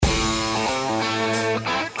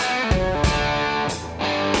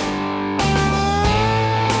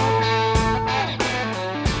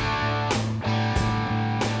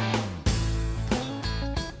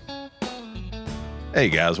Hey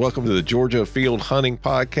guys, welcome to the Georgia Field Hunting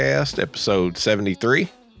Podcast, episode 73.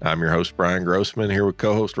 I'm your host, Brian Grossman, here with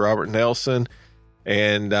co-host Robert Nelson.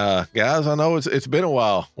 And guys, I know it's been a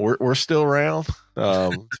while. We're still around.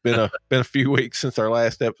 It's been a few weeks since our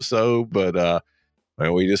last episode, but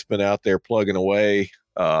man, we just been out there plugging away.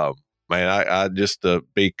 Man, I just to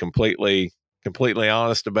be completely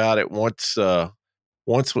honest about it. Once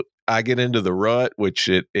I get into the rut, which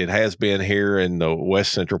it has been here in the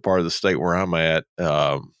west central part of the state where I'm at,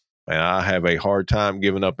 and I have a hard time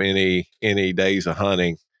giving up any days of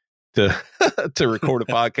hunting to to record a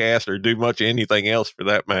podcast or do much anything else for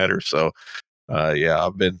that matter. So, yeah,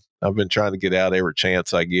 I've been trying to get out every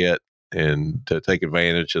chance I get and to take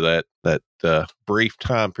advantage of that brief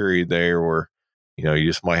time period there where, you know, you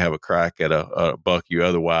just might have a crack at a buck you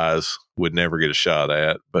otherwise would never get a shot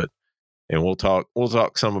at. And we'll talk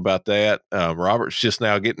some about that. Robert's just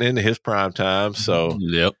now getting into his prime time, so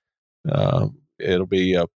yep, it'll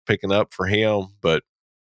be picking up for him. But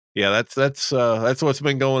yeah, that's what's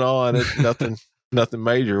been going on. It's nothing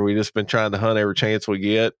major. We just been trying to hunt every chance we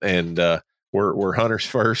get, and we're hunters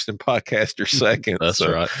first and podcasters second. That's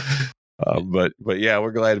right. But yeah,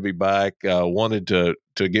 we're glad to be back. Wanted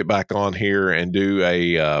to get back on here and do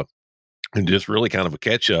and just really kind of a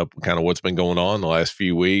catch up, kind of what's been going on the last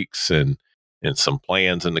few weeks and some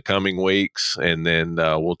plans in the coming weeks. And then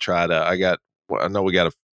we'll try to, I know we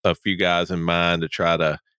got a few guys in mind to try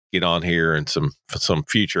to get on here and some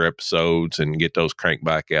future episodes and get those cranked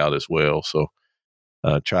back out as well. So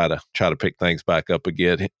try to pick things back up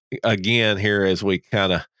again here as we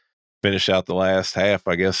kind of finish out the last half,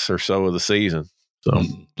 I guess, or so of the season. So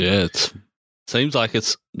yeah, seems like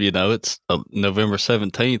it's November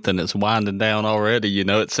 17th and it's winding down already.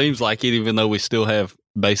 It seems like it, even though we still have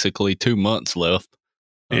basically 2 months left.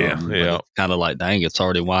 Yeah. It's kind of like, dang, it's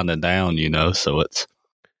already winding down, so it's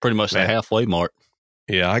pretty much the halfway mark.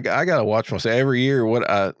 Yeah, I got to watch myself every year. What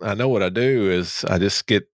I know what I do is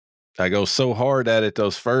I go so hard at it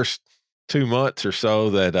those first 2 months or so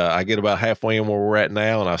that I get about halfway in where we're at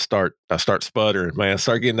now and I start sputtering, man. I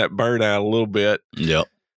start getting that burnout a little bit. Yep.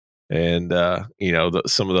 And,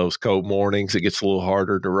 some of those cold mornings, it gets a little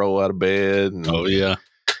harder to roll out of bed. And, oh, yeah.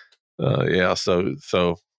 Yeah. So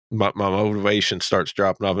my motivation starts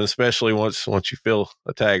dropping off, and especially once you feel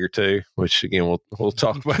a tag or two, which again, we'll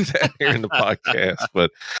talk about that here in the podcast.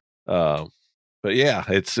 But yeah,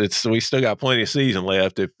 it's we still got plenty of season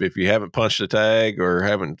left. If you haven't punched a tag or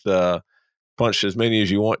haven't punched as many as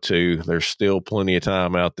you want to, there's still plenty of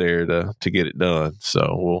time out there to get it done.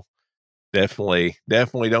 So we'll definitely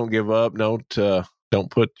don't give up. Don't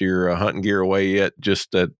put your hunting gear away yet,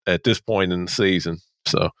 just at this point in the season.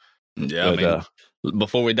 So yeah,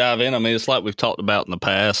 before we dive in, it's like we've talked about in the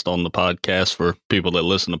past on the podcast for people that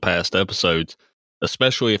listen to past episodes,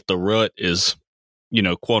 especially if the rut is,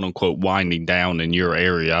 quote unquote, winding down in your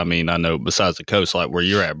area. I know besides the coast, like where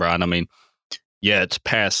you're at, Brian, yeah, it's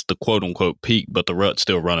past the quote unquote peak, but the rut's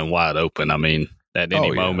still running wide open. At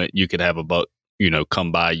any moment you could have a buck,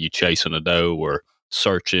 come by you chasing a doe or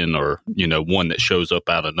searching or, one that shows up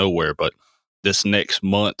out of nowhere. But this next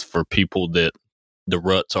month for people that the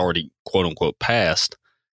rut's already quote unquote past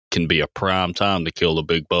can be a prime time to kill a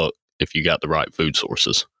big buck if you got the right food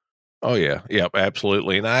sources. Oh yeah. Yep.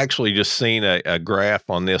 Absolutely. And I actually just seen a graph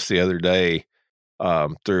on this the other day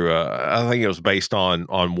through I think it was based on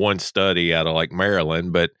one study out of like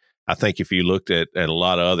Maryland, but I think if you looked at a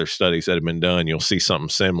lot of other studies that have been done, you'll see something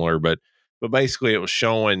similar. But basically it was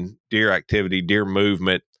showing deer activity, deer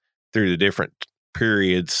movement through the different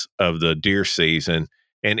periods of the deer season.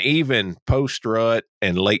 And even post rut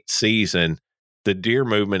and late season, the deer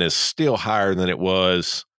movement is still higher than it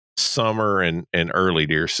was summer and early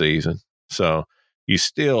deer season. So you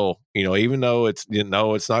still, even though it's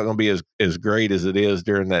not going to be as great as it is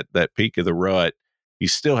during that peak of the rut, you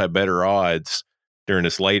still have better odds during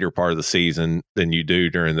this later part of the season than you do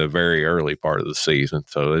during the very early part of the season.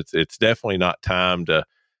 So it's definitely not time to,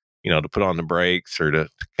 to put on the brakes or to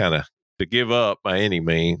kind of to give up by any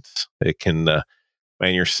means. It can,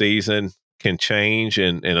 man, your season can change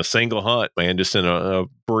in a single hunt, man, just in a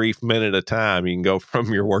brief minute of time. You can go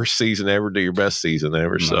from your worst season ever to your best season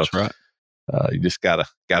ever. That's right. You just gotta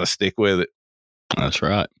stick with it. That's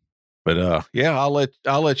right. But yeah,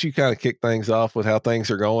 I'll let you kind of kick things off with how things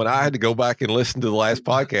are going. I had to go back and listen to the last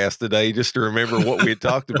podcast today just to remember what we had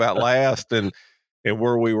talked about last and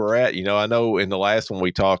where we were at. I know in the last one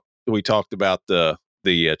we talked about the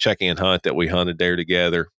check-in hunt that we hunted there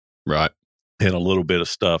together. Right. And a little bit of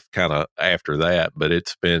stuff kind of after that, but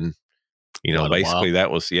it's been, basically that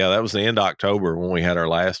was the end of October when we had our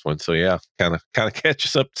last one. So yeah, kind of catch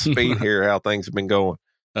us up to speed here, how things have been going.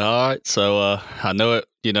 All right. So I know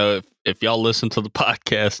it, if y'all listen to the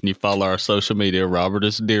podcast and you follow our social media, Robert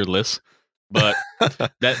is deerless. But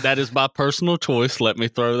that is my personal choice. Let me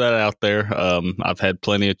throw that out there. I've had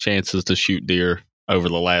plenty of chances to shoot deer over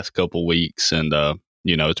the last couple weeks, and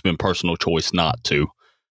it's been personal choice not to.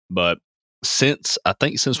 But since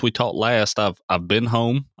we talked last, I've been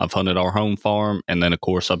home. I've hunted our home farm, and then of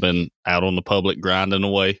course I've been out on the public grinding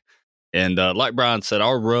away. And like Brian said,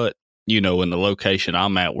 our rut, in the location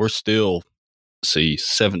I'm at, we're still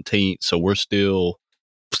 17th, so we're still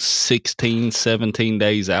 16, 17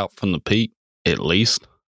 days out from the peak at least.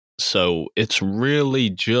 So it's really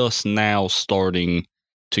just now starting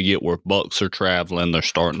to get where bucks are traveling. They're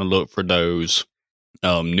starting to look for does.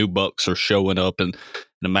 New bucks are showing up. And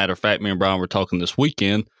a matter of fact, me and Brian were talking this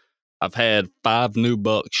weekend. I've had 5 new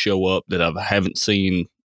bucks show up that I haven't seen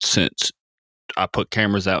since I put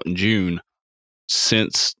cameras out in June,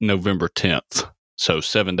 since November 10th. So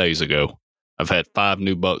 7 days ago. I've had 5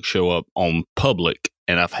 new bucks show up on public,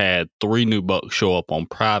 and I've had 3 new bucks show up on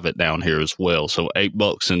private down here as well. So 8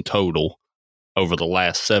 bucks in total over the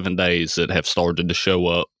last 7 days that have started to show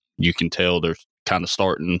up. You can tell they're kind of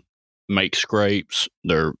starting to make scrapes.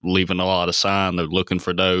 They're leaving a lot of sign. They're looking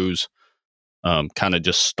for those. Kind of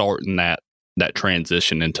just starting that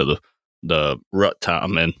transition into the rut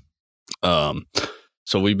time. And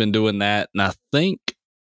so we've been doing that. And I think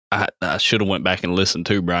I should have went back and listened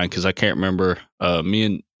to Brian, because I can't remember. Me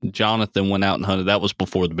and Jonathan went out and hunted. That was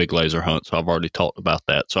before the big laser hunt, so I've already talked about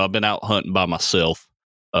that. So I've been out hunting by myself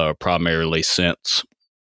primarily since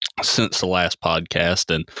the last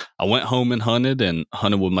podcast. And I went home and hunted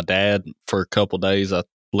with my dad for a couple days. I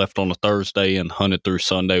left on a Thursday and hunted through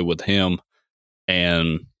Sunday with him.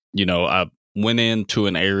 And, I went into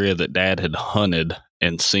an area that Dad had hunted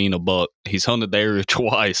and seen a buck. He's hunted the area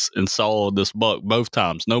twice and saw this buck both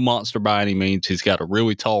times. No monster by any means. He's got a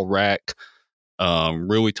really tall rack,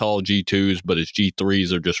 really tall G2s, but his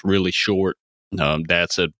G3s are just really short.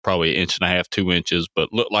 Dad said probably 1.5 inches, 2 inches,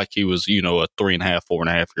 but looked like he was, a 3.5,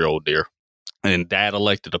 4.5-year-old deer. And Dad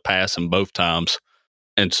elected to pass him both times.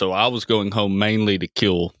 And so I was going home mainly to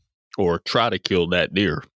kill or try to kill that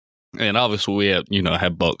deer. And obviously we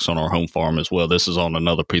have bucks on our home farm as well. This is on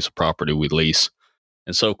another piece of property we lease.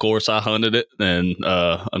 And so, of course, I hunted it. And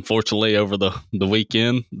unfortunately, over the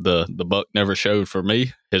weekend, the buck never showed for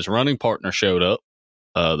me. His running partner showed up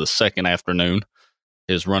the second afternoon.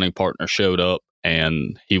 His running partner showed up,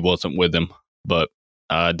 and he wasn't with him. But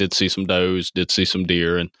I did see some does, did see some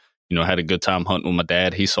deer, and, had a good time hunting with my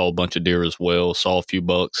dad. He saw a bunch of deer as well, saw a few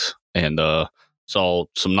bucks, and saw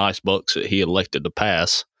some nice bucks that he elected to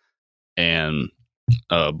pass, and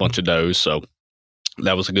a bunch of does. So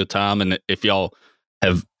that was a good time. And if y'all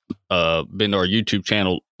have been to our YouTube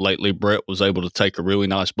channel lately, Brett was able to take a really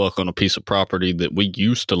nice buck on a piece of property that we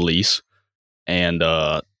used to lease, and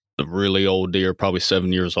a really old deer, probably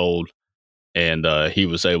 7 years old, and he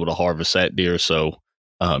was able to harvest that deer. So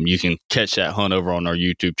you can catch that hunt over on our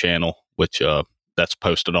YouTube channel, which that's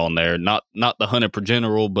posted on there. Not the hunted per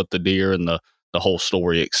general, but the deer and the whole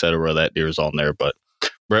story, etc. That deer's on there. But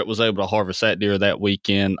Brett was able to harvest that deer that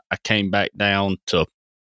weekend. I came back down to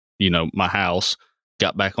my house,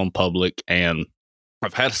 got back on public, and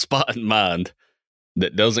I've had a spot in mind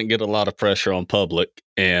that doesn't get a lot of pressure on public.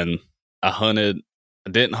 And I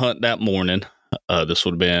didn't hunt that morning. This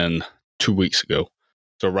would have been 2 weeks ago.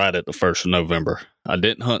 So right at the 1st of November. I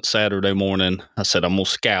didn't hunt Saturday morning. I said, I'm going to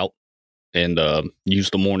scout and use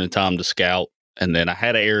the morning time to scout. And then I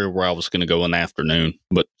had an area where I was going to go in the afternoon,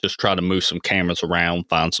 but just try to move some cameras around,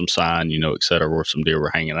 find some sign, et cetera, where some deer were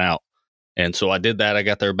hanging out. And so I did that. I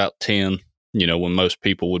got there about 10, when most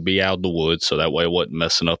people would be out of the woods. So that way I wasn't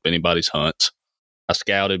messing up anybody's hunts. I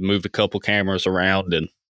scouted, moved a couple cameras around, and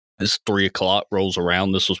it's 3 o'clock rolls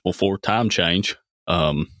around. This was before time change.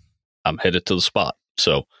 I'm headed to the spot.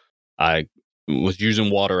 So I was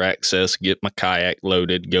using water access, get my kayak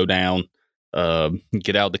loaded, go down,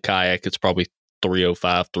 get out of the kayak. It's probably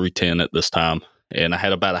 3:05, 3:10 at this time. And I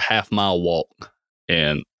had about a half-mile walk,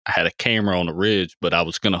 and I had a camera on the ridge, but I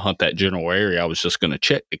was going to hunt that general area. I was just going to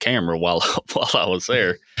check the camera while I was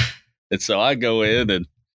there. And so I go in and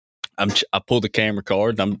I pull the camera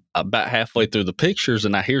card, and I'm about halfway through the pictures,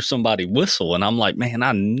 and I hear somebody whistle, and I'm like, man,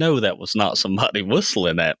 I know that was not somebody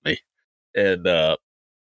whistling at me. And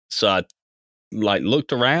so I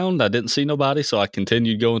looked around. I didn't see nobody, so I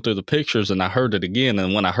continued going through the pictures, and I heard it again.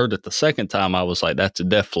 And when I heard it the second time, I was like, that's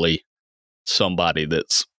definitely somebody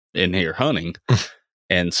that's in here hunting.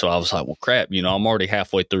 And so I was like, well, crap, I'm already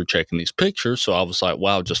halfway through checking these pictures. So I was like,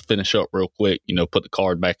 wow, just finish up real quick, put the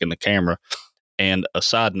card back in the camera. And a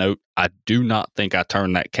side note, I do not think I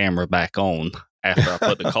turned that camera back on after I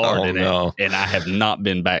put the card in it, and I have not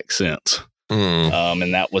been back since.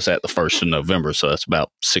 And that was at the 1st of November, so that's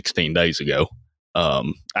about 16 days ago.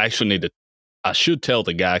 I should tell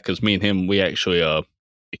the guy, because me and him, we actually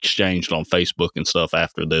exchanged on Facebook and stuff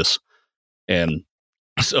after this. And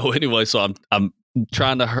so anyway, so I'm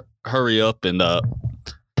trying to hurry up and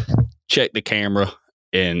check the camera,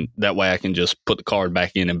 and that way I can just put the card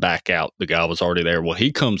back in and back out. The guy was already there. Well,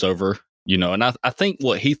 he comes over, and I think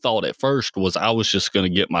what he thought at first was I was just going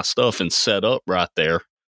to get my stuff and set up right there.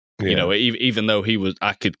 Yeah. Even though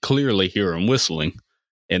I could clearly hear him whistling,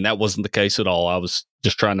 and that wasn't the case at all. I was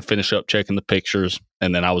just trying to finish up checking the pictures,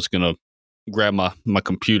 and then I was going to grab my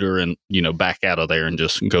computer and, back out of there and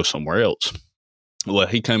just go somewhere else. Well,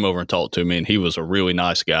 he came over and talked to me, and he was a really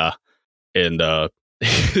nice guy. And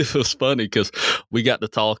it was funny because we got to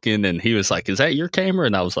talking, and he was like, "Is that your camera?"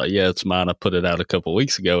 And I was like, "Yeah, it's mine. I put it out a couple of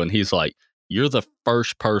weeks ago." And he's like, "You're the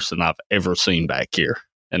first person I've ever seen back here."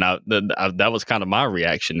 And that was kind of my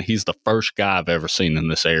reaction. He's the first guy I've ever seen in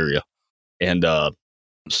this area. And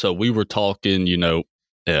so we were talking,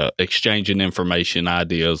 exchanging information,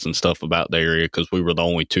 ideas and stuff about the area, because we were the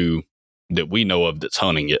only two that we know of that's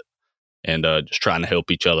hunting it, and just trying to help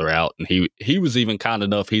each other out. And he was even kind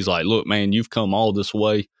enough. He's like, "Look, man, you've come all this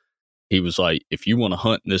way." He was like, "If you want to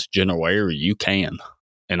hunt in this general area, you can."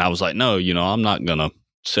 And I was like, "No, I'm not going to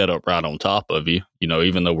set up right on top of you,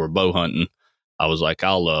 even though we're bow hunting." I was like,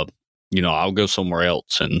 I'll go somewhere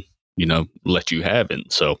else and, let you have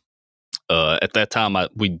it. So at that time,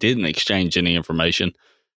 we didn't exchange any information.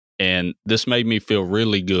 And this made me feel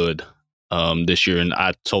really good this year. And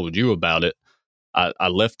I told you about it. I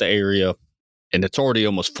left the area, and it's already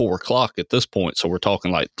almost 4:00 at this point. So we're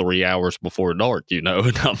talking like 3 hours before dark, And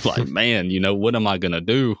I'm like, man, what am I going to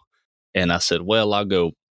do? And I said, well, I'll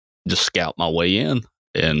go just scout my way in,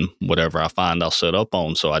 and whatever I find, I'll set up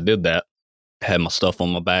on. So I did that. Had my stuff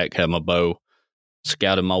on my back, had my bow,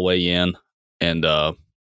 scouted my way in, and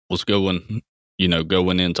was going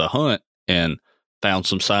into hunt, and found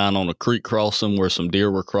some sign on a creek crossing where some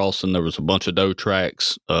deer were crossing. There was a bunch of doe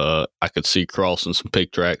tracks. I could see crossing some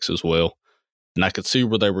pig tracks as well. And I could see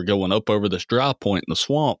where they were going up over this dry point in the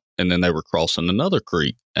swamp, and then they were crossing another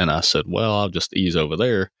creek. And I said, well, I'll just ease over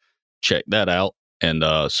there, check that out. And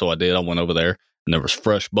so I did. I went over there, and there was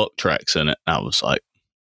fresh buck tracks in it. And I was like,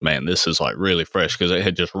 man, this is like really fresh, because it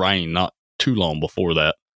had just rained not too long before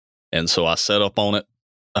that. And so I set up on it,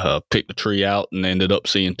 picked the tree out, and ended up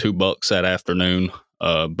seeing 2 bucks that afternoon.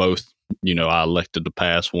 Both, I elected to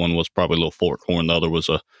pass. One was probably a little forkhorn. The other was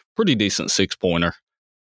a pretty decent 6-pointer.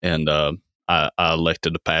 And I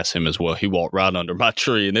elected to pass him as well. He walked right under my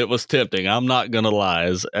tree, and it was tempting. I'm not going to lie.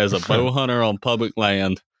 As a bow hunter on public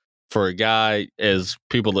land, for a guy, as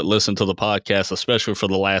people that listen to the podcast, especially for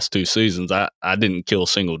the last 2 seasons, I didn't kill a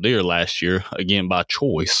single deer last year, again, by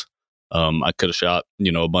choice. I could have shot,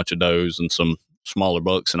 a bunch of does and some smaller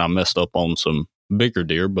bucks, and I messed up on some bigger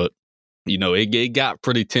deer. But, it got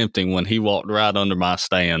pretty tempting when he walked right under my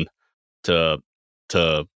stand to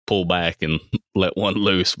pull back and let one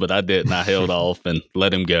loose. But I didn't. I held off and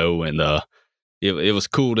let him go. And it was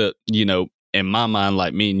cool to, in my mind,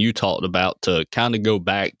 like me and you talked about, to kind of go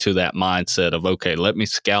back to that mindset of, okay, let me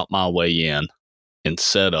scout my way in and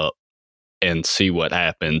set up and see what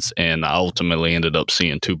happens. And I ultimately ended up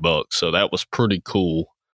seeing 2 bucks. So that was pretty cool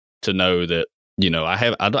to know that, I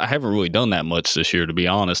haven't really done that much this year, to be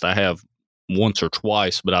honest. I have once or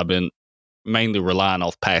twice, but I've been mainly relying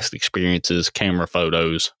off past experiences, camera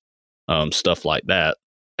photos, stuff like that.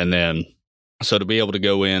 And then, so to be able to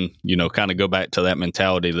go in, kind of go back to that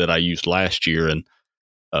mentality that I used last year, and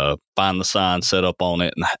find the sign, set up on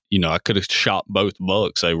it. And, I could have shot both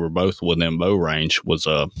bucks. They were both within bow range. Was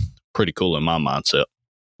pretty cool in my mindset.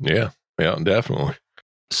 Yeah, definitely.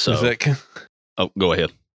 So, go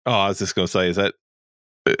ahead. Oh, I was just going to say, is that,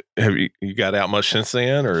 have you got out much since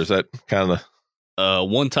then, or is that kind of?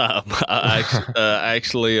 One time, I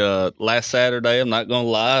actually, last Saturday, I'm not going to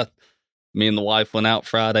lie, me and the wife went out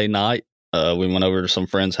Friday night. We went over to some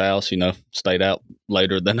friend's house, stayed out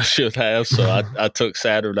later than I should have. So I took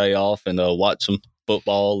Saturday off and watched some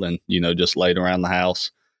football and, just laid around the house.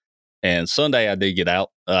 And Sunday I did get out.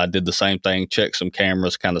 I did the same thing, checked some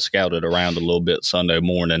cameras, kind of scouted around a little bit Sunday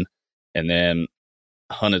morning, and then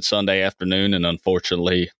hunted Sunday afternoon. And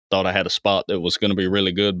unfortunately thought I had a spot that was going to be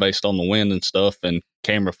really good based on the wind and stuff and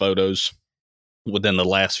camera photos within the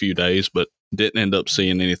last few days, but didn't end up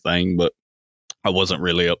seeing anything. But I wasn't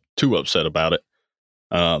really too upset about it.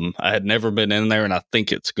 I had never been in there, and I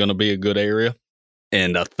think it's going to be a good area.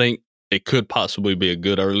 And I think it could possibly be a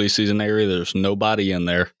good early season area. There's nobody in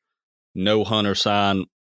there, no hunter sign.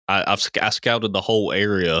 I scouted the whole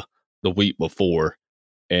area the week before,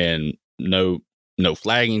 and no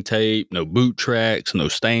flagging tape, no boot tracks, no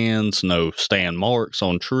stands, no stand marks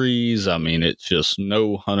on trees. I mean, it's just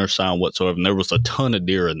no hunter sign whatsoever. And there was a ton of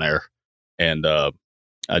deer in there. And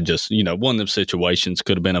I just, one of them situations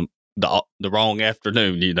could have been the wrong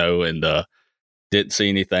afternoon, and didn't see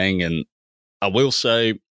anything. And I will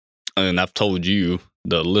say, and I've told you,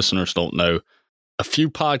 the listeners don't know, a few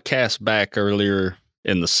podcasts back earlier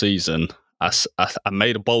in the season, I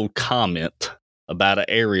made a bold comment about an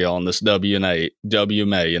area on this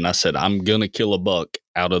WMA, and I said, I'm going to kill a buck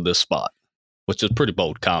out of this spot, which is a pretty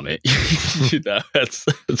bold comment.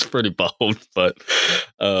 It's pretty bold, but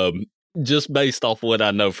just based off what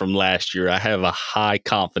I know from last year, I have a high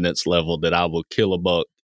confidence level that I will kill a buck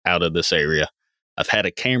out of this area. I've had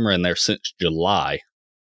a camera in there since July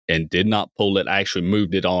and did not pull it. I actually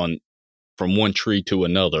moved it on from one tree to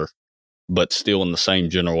another, but still in the same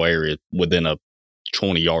general area within a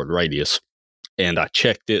 20-yard radius. And I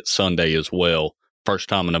checked it Sunday as well, first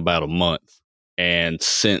time in about a month. And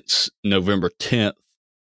since November 10th,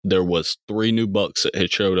 there was 3 new bucks that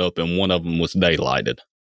had showed up, and one of them was daylighted.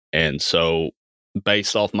 And so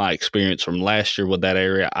based off my experience from last year with that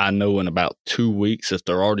area, I know in about 2 weeks, if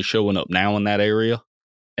they're already showing up now in that area,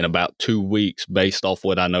 in about 2 weeks, based off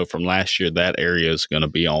what I know from last year, that area is going to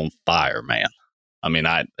be on fire, man. I mean,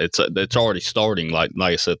 it's already starting. Like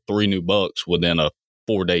I said, 3 new bucks within a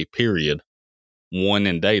 4-day period, 1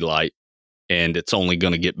 in daylight, and it's only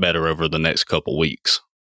going to get better over the next couple weeks.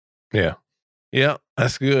 Yeah,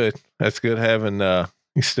 that's good. That's good having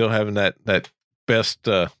you still having that best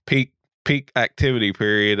peak activity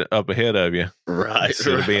period up ahead of you, right?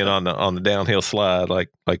 Instead of being on the downhill slide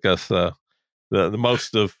like us. The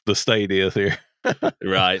most of the state is here.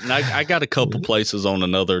 Right. And I got a couple places on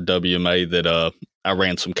another WMA that I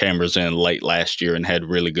ran some cameras in late last year and had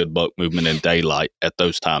really good buck movement in daylight at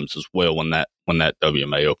those times as well when that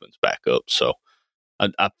WMA opens back up. So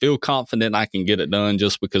I feel confident I can get it done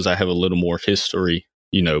just because I have a little more history.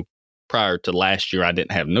 Prior to last year, I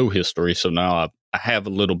didn't have no history. So now I have a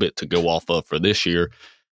little bit to go off of for this year.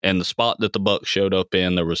 And the spot that the buck showed up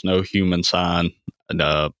in, there was no human sign,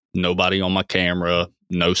 nobody on my camera,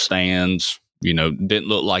 no stands, didn't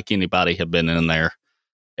look like anybody had been in there.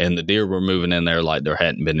 And the deer were moving in there like there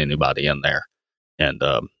hadn't been anybody in there. And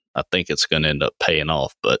I think it's going to end up paying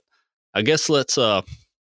off. But I guess let's go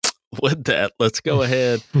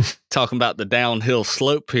ahead talking about the downhill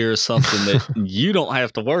slope here, something that you don't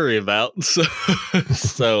have to worry about. So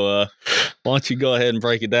why don't you go ahead and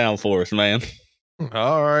break it down for us, man?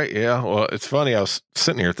 All right. Yeah. Well, it's funny. I was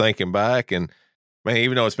sitting here thinking back, and man,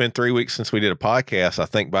 even though it's been 3 weeks since we did a podcast, I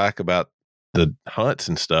think back about the hunts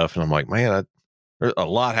and stuff, and I'm like, man, a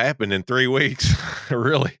lot happened in 3 weeks.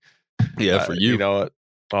 Really. Yeah. For you,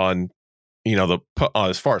 on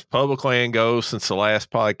as far as public land goes, since the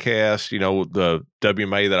last podcast, the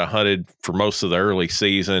WMA that I hunted for most of the early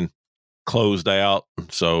season closed out.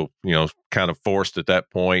 So, kind of forced at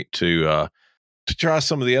that point to try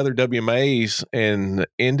some of the other WMAs, and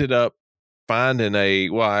ended up finding I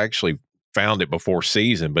actually found it before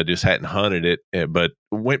season, but just hadn't hunted it. But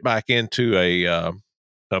went back into a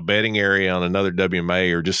bedding area on another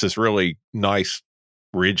WMA, or just this really nice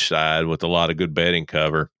ridge side with a lot of good bedding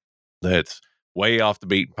cover that's way off the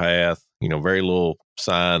beaten path, very little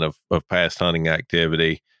sign of past hunting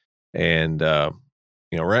activity. And,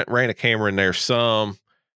 ran a camera in there some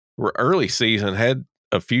early season, had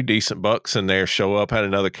a few decent bucks in there show up, had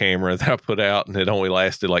another camera that I put out, and it only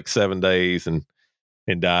lasted like 7 days and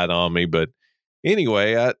died on me. But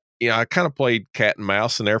anyway, I kind of played cat and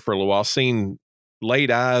mouse in there for a little while, seen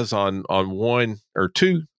laid eyes on 1 or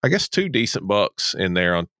 2, I guess 2 decent bucks in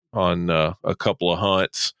there on a couple of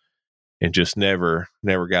hunts, and just never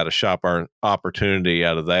got a shop opportunity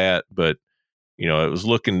out of that. But, it was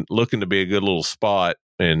looking to be a good little spot,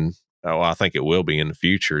 and I think it will be in the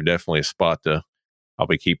future. Definitely a spot I'll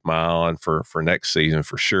be keeping my eye on for next season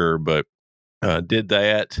for sure. But did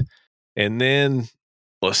that. And then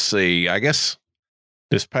let's see, I guess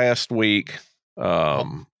this past week,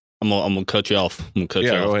 I'm gonna cut you off.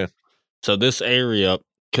 Go ahead. So this area,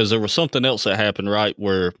 because there was something else that happened, right?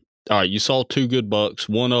 Where, all right, you saw 2 good bucks.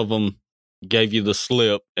 One of them gave you the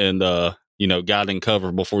slip and, got in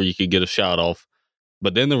cover before you could get a shot off.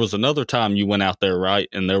 But then there was another time you went out there, right?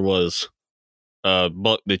 And there was a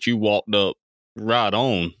buck that you walked up right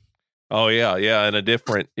on. Oh, yeah. Yeah. In a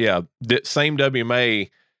different, same WMA,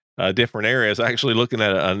 different areas. Actually looking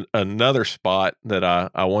at another spot that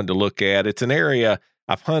I wanted to look at. It's an area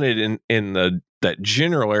I've hunted in that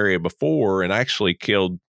general area before, and actually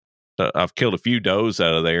I've killed a few does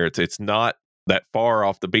out of there. It's not that far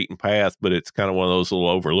off the beaten path, but it's kind of one of those little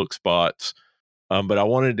overlooked spots. But I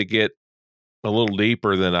wanted to get a little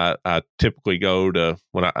deeper than I typically go to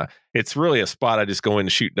when it's really a spot I just go in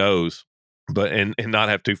to shoot does, but and not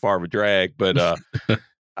have too far of a drag. But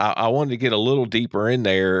I wanted to get a little deeper in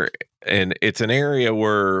there, and it's an area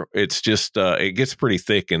where it's just it gets pretty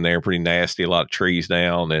thick in there, pretty nasty, a lot of trees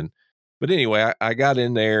down. But anyway, I got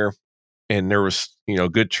in there, and there was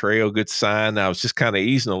good trail, good sign. I was just kind of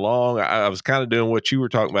easing along. I was kind of doing what you were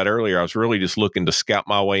talking about earlier. I was really just looking to scout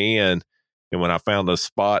my way in. And when I found the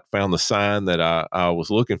spot, found the sign that I was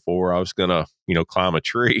looking for, I was gonna climb a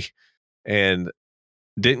tree, and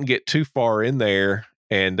didn't get too far in there.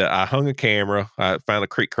 And I hung a camera. I found a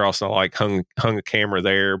creek crossing. I hung a camera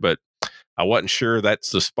there, but I wasn't sure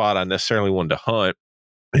that's the spot I necessarily wanted to hunt.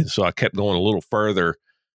 And so I kept going a little further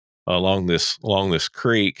along this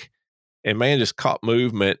creek, and man, just caught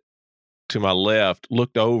movement to my left,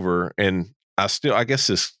 looked over, and I guess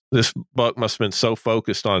this buck must have been so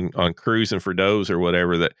focused on cruising for does or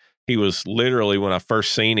whatever that he was literally, when I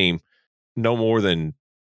first seen him, no more than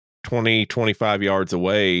 20-25 yards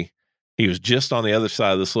away. He was just on the other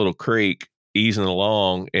side of this little creek, easing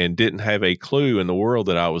along, and didn't have a clue in the world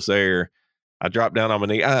that I was there. I dropped down on my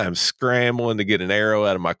knee. I'm scrambling to get an arrow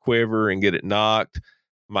out of my quiver and get it knocked.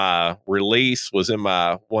 My release was in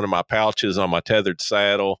one of my pouches on my tethered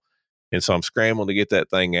saddle. And so I'm scrambling to get that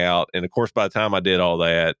thing out. And of course, by the time I did all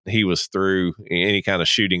that, he was through any kind of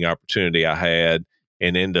shooting opportunity I had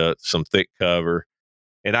and into some thick cover.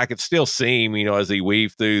 And I could still see him, as he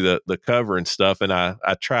weaved through the cover and stuff. And I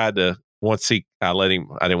tried to, I let him,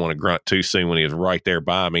 I didn't want to grunt too soon when he was right there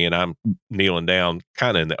by me, and I'm kneeling down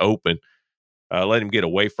kind of in the open. Let him get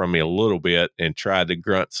away from me a little bit and tried to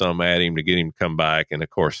grunt some at him to get him to come back. And of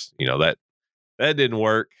course, that didn't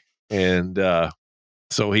work. And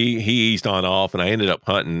so he eased on off, and I ended up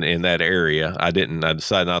hunting in that area. I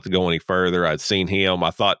decided not to go any further. I'd seen him.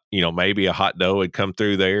 I thought, maybe a hot doe had come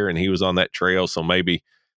through there and he was on that trail, so maybe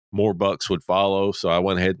more bucks would follow. So I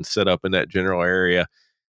went ahead and set up in that general area,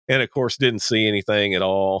 and of course didn't see anything at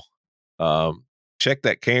all. Checked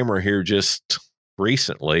that camera here just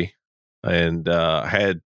recently, and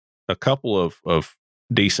had a couple of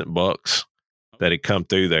decent bucks that had come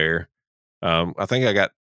through there. I think I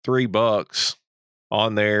got 3 bucks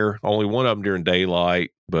on there, only one of them during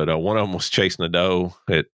daylight, but one of them was chasing a doe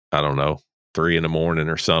at, I don't know, 3 a.m.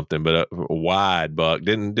 or something, but a wide buck.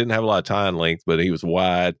 Didn't have a lot of time length, but he was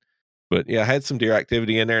wide. But yeah, I had some deer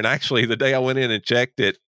activity in there. And actually, the day I went in and checked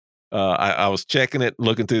it, I was checking it,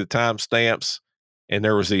 looking through the timestamps, and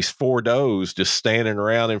there was these 4 does just standing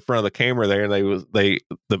around in front of the camera there. And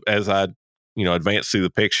as I, advanced through the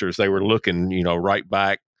pictures, they were looking, right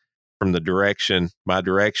back from my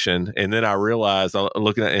direction. And then I realized,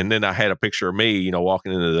 and then I had a picture of me,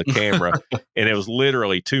 walking into the camera, and it was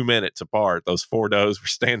literally 2 minutes apart. Those 4 does were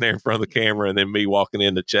standing there in front of the camera, and then me walking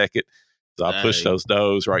in to check it. So I pushed those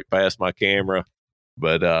does right past my camera.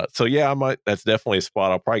 But so yeah, that's definitely a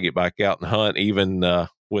spot I'll probably get back out and hunt, even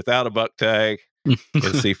without a buck tag,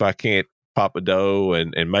 and see if I can't pop a doe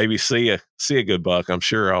and maybe see a good buck. I'm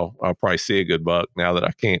sure I'll probably see a good buck now that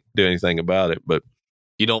I can't do anything about it. But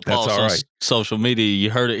you don't post on social media.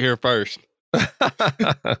 You heard it here first.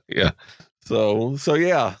 Yeah. So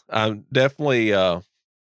yeah, I'm definitely, man,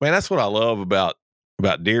 that's what I love about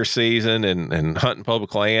deer season and hunting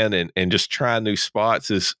public land and just trying new spots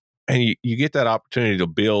and you get that opportunity to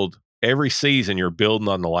build every season. You're building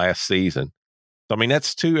on the last season. So, I mean,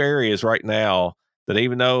 that's 2 areas right now that,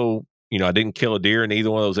 even though, I didn't kill a deer in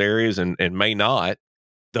either one of those areas and may not,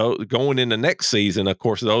 though, going into next season, of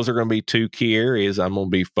course, those are going to be 2 key areas I'm going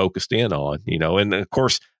to be focused in on, and of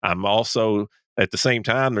course, I'm also at the same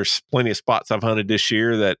time, there's plenty of spots I've hunted this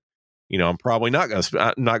year that, I'm probably not going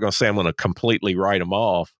to say I'm going to completely write them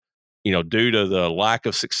off, due to the lack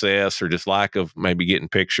of success or just lack of maybe getting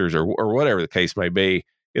pictures or whatever the case may be.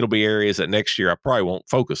 It'll be areas that next year I probably won't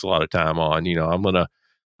focus a lot of time on. I'm going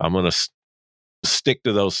to stick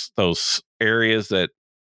to those areas that,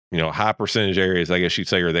 high percentage areas, I guess you'd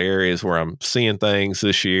say, are the areas where I'm seeing things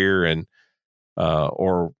this year and,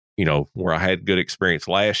 or, where I had good experience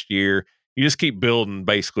last year. You just keep building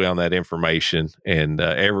basically on that information. And,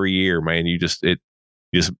 every year, man, you just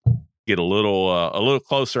get a little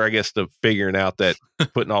closer, I guess, to figuring out that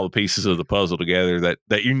putting all the pieces of the puzzle together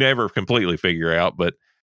that you never completely figure out. But,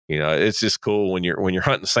 it's just cool when you're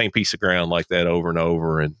hunting the same piece of ground like that over and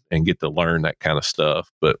over and get to learn that kind of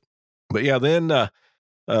stuff. But yeah, then,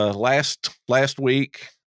 last week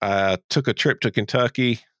I took a trip to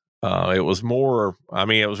Kentucky. It was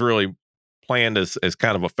really planned as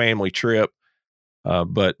kind of a family trip.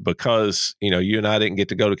 But because, you and I didn't get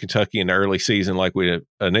to go to Kentucky in the early season like we had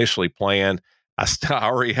initially planned, I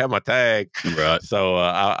already had my tag. Right. So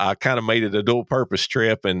I kind of made it a dual purpose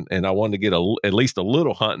trip, and I wanted to get at least a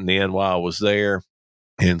little hunting in while I was there.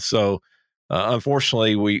 And so,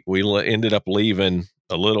 unfortunately, we ended up leaving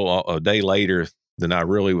a day later than I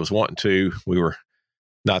really was wanting to. We were,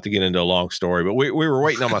 not to get into a long story, but we were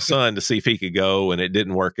waiting on my son to see if he could go, and it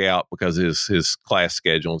didn't work out because of his class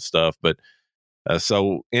schedule and stuff. But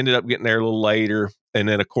so ended up getting there a little later. And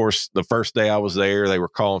then, of course, the first day I was there, they were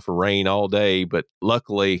calling for rain all day, but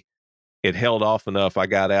luckily it held off enough. I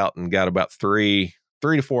got out and got about 3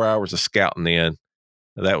 to 4 hours of scouting in.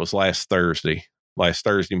 That was last Thursday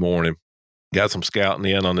morning. Got some scouting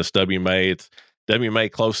in on this WMA. It's WMA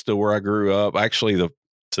close to where I grew up. Actually,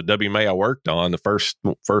 it's a WMA I worked on, the first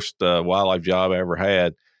wildlife job I ever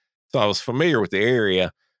had. So I was familiar with the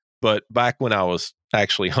area, but back when I was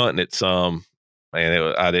actually hunting it some,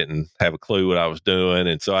 man, I didn't have a clue what I was doing.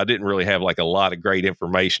 And so I didn't really have like a lot of great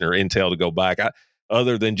information or intel to go back,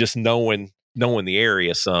 other than just knowing the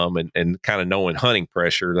area some and kind of knowing hunting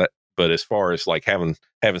pressure. But as far as like having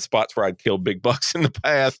spots where I'd killed big bucks in the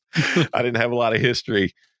past, I didn't have a lot of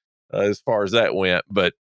history as far as that went.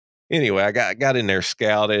 But anyway, I got in there,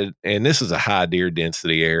 scouted, and this is a high deer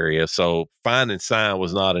density area. So finding sign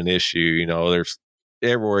was not an issue. There's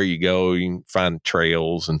everywhere you go, you can find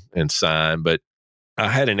trails and sign. But I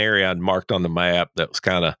had an area I'd marked on the map that was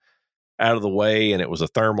kind of out of the way, and it was a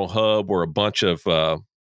thermal hub where a bunch of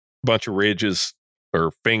ridges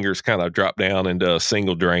or fingers kind of drop down into a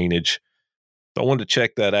single drainage. So I wanted to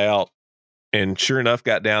check that out, and sure enough,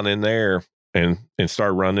 got down in there and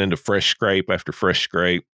started running into fresh scrape after fresh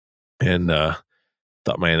scrape, and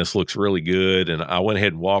thought, man, this looks really good. And I went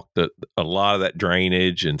ahead and walked a lot of that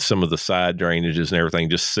drainage and some of the side drainages and everything,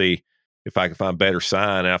 just to see if I could find better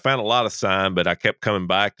sign. And I found a lot of sign, but I kept coming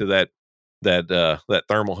back to that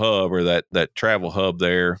thermal hub, or that travel hub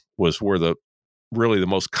there was where really the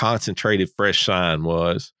most concentrated fresh sign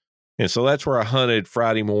was. And so that's where I hunted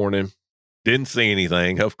Friday morning. Didn't see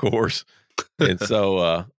anything, of course. And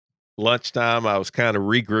so lunchtime, I was kind of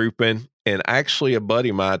regrouping. And actually,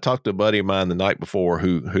 I talked to a buddy of mine the night before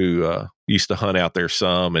who used to hunt out there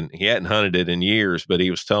some, and he hadn't hunted it in years, but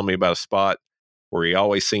he was telling me about a spot where he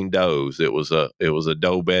always seen does. It was a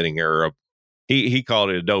doe bedding area. He called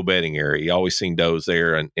it a doe bedding area. He always seen does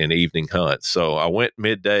there in evening hunts. So I went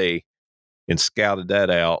midday and scouted that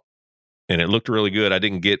out, and it looked really good. I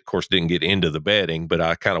didn't get into the bedding, but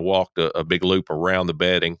I kind of walked a big loop around the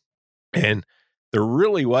bedding, and there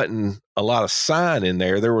really wasn't a lot of sign in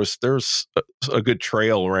there. There's a good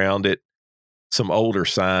trail around it, some older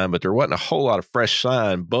sign, but there wasn't a whole lot of fresh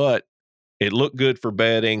sign. But it looked good for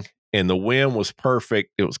bedding, and the wind was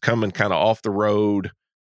perfect. It was coming kind of off the road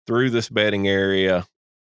through this bedding area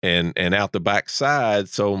and out the back side.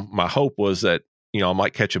 So my hope was that I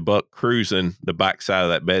might catch a buck cruising the backside of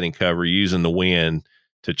that bedding cover, using the wind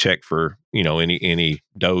to check for any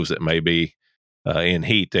does that may be in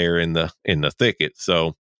heat there in the thicket.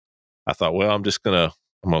 So I thought, well, I'm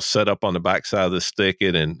gonna set up on the backside of this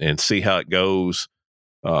thicket and see how it goes.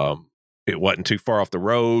 It wasn't too far off the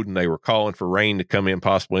road, and they were calling for rain to come in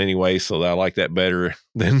possibly anyway, so I like that better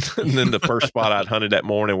than the first spot I'd hunted that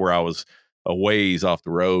morning, where I was a ways off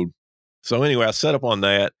the road. So anyway, I set up on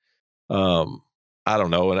that. I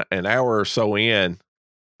don't know, an hour or so in,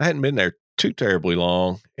 I hadn't been there too terribly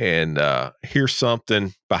long, and hear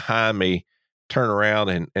something behind me, turn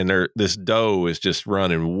around, and this doe is just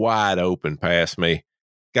running wide open past me.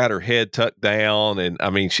 Got her head tucked down, and I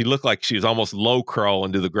mean, she looked like she was almost low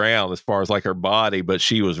crawling to the ground as far as like her body, but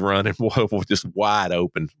she was running just wide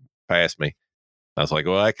open past me. I was like,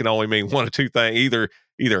 well, that can only mean one of two things: either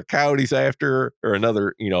a coyote's after her, or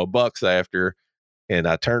another, a buck's after her. And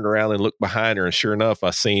I turned around and looked behind her, and sure enough,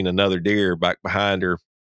 I seen another deer back behind her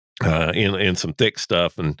in some thick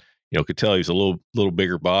stuff, and could tell he was a little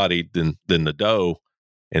bigger bodied than the doe.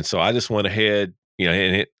 And so I just went ahead,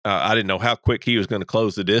 and I didn't know how quick he was going to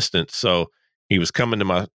close the distance. So he was coming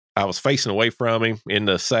to I was facing away from him in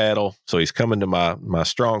the saddle, so he's coming to my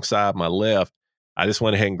strong side, my left. I just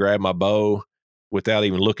went ahead and grabbed my bow without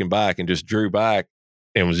even looking back, and just drew back,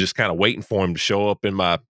 and was just kind of waiting for him to show up in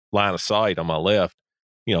my line of sight on my left.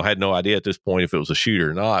 Had no idea at this point if it was a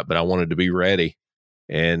shooter or not, but I wanted to be ready.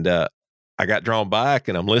 And I got drawn back,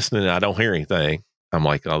 and I'm listening, and I don't hear anything. I'm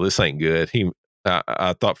like, oh, this ain't good.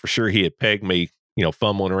 I thought for sure he had pegged me,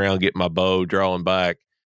 fumbling around, getting my bow, drawing back.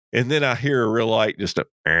 And then I hear a real light, just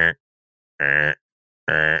and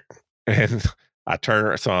I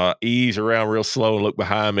turn, so I ease around real slow and look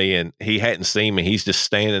behind me, and he hadn't seen me. He's just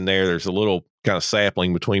standing there. There's a little kind of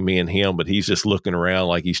sapling between me and him, but he's just looking around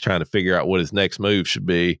like he's trying to figure out what his next move should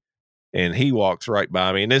be. And he walks right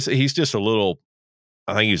by me, and he's just a little,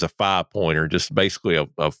 I think he's a 5-pointer, just basically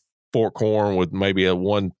a fork horn with maybe a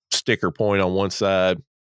one sticker point on one side,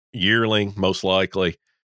 yearling most likely.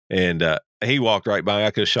 And he walked right by.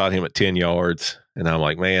 I could have shot him at 10 yards. And I'm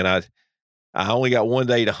like, man, I only got one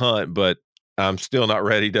day to hunt, but I'm still not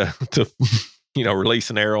ready to release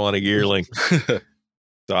an arrow on a yearling.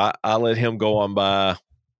 So I let him go on by.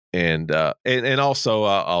 And also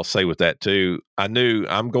I'll say with that too, I knew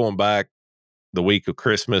I'm going back the week of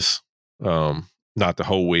Christmas, not the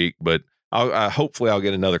whole week, but hopefully I'll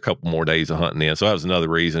get another couple more days of hunting in. So that was another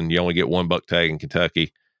reason you only get one buck tag in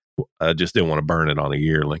Kentucky. I just didn't want to burn it on a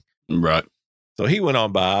yearling. Right. So he went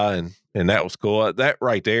on by, and that was cool. That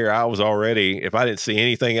right there, I was already, if I didn't see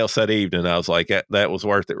anything else that evening, I was like, that was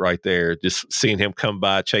worth it right there. Just seeing him come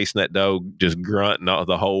by, chasing that doe, just grunting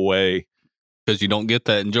the whole way. Because you don't get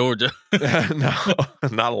that in Georgia. No,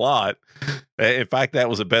 not a lot. In fact, that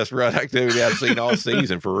was the best rut activity I've seen all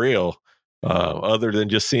season, for real. Other than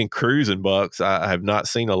just seeing cruising bucks, I have not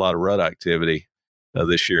seen a lot of rut activity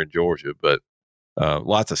this year in Georgia, but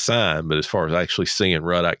lots of sign. But as far as actually seeing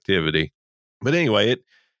rut activity, but anyway,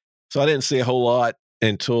 so I didn't see a whole lot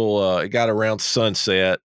until it got around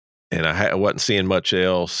sunset, and I wasn't seeing much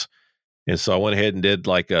else. And so I went ahead and did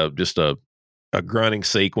like just a grunting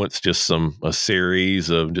sequence, just a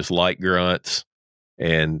series of just light grunts,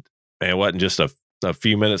 and it wasn't just a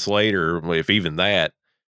few minutes later, if even that.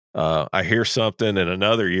 I hear something, and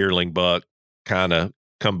another yearling buck kind of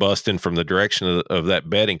come busting from the direction of that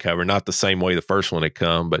bedding cover. Not the same way the first one had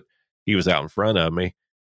come, but he was out in front of me.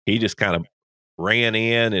 He just kind of ran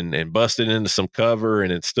in and busted into some cover,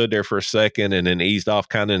 and then stood there for a second, and then eased off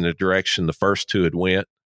kind of in the direction the first two had went.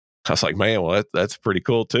 I was like, man, well, that's pretty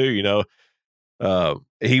cool too.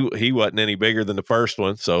 He wasn't any bigger than the first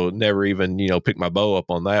one, so never even, picked my bow up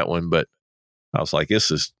on that one. But I was like, this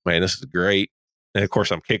is great. And of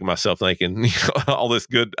course, I'm kicking myself thinking, all this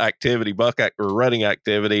good activity, or rutting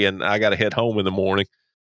activity, and I got to head home in the morning.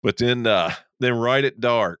 But then right at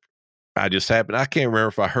dark, I can't remember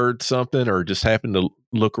if I heard something or just happened to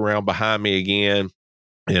look around behind me again,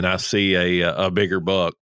 and I see a bigger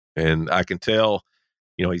buck, and I can tell,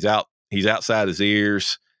 he's outside his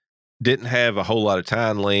ears. Didn't have a whole lot of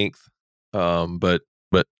tine length, but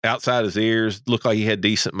outside his ears, looked like he had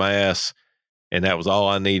decent mass. And that was all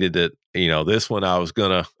I needed. This one I was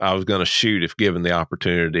gonna shoot if given the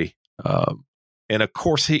opportunity. And of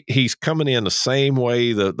course he's coming in the same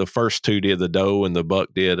way the first two did, the doe and the buck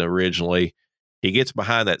did originally. He gets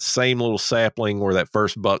behind that same little sapling where that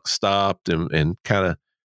first buck stopped and kind of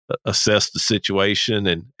assessed the situation.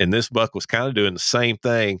 And this buck was kind of doing the same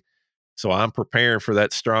thing. So I'm preparing for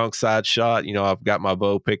that strong side shot. I've got my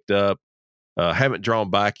bow picked up. Haven't drawn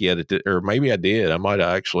back yet, or maybe I did. I might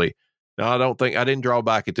have actually. No, I didn't draw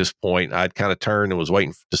back at this point. I'd kind of turned and was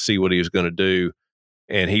waiting to see what he was going to do.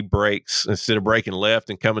 And he breaks, instead of breaking left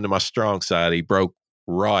and coming to my strong side, he broke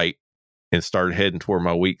right and started heading toward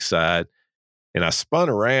my weak side. And I spun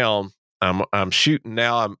around. I'm shooting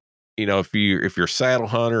now. if you're a saddle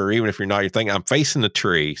hunter, or even if you're not, you're thinking I'm facing the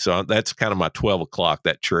tree. So that's kind of my 12 o'clock,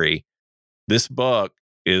 that tree. This buck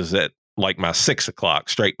is at like my 6 o'clock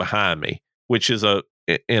straight behind me, which is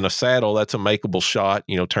in a saddle, that's a makeable shot.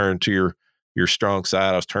 Turn to your strong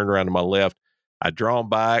side. I was turned around to my left. I drawn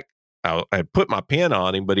back. I put my pin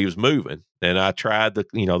on him, but he was moving, and I tried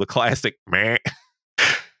the classic meh.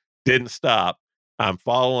 Didn't stop. I'm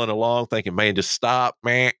following along, thinking, man, just stop,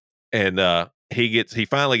 man. And he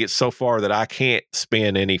finally gets so far that I can't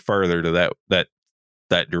spin any further to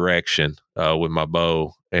that direction with my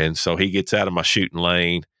bow, and so he gets out of my shooting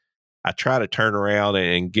lane. I try to turn around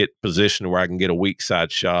and get positioned where I can get a weak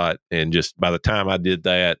side shot. And just by the time I did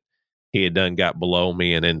that, he had done got below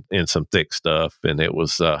me and in some thick stuff, and it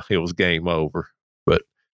was game over. But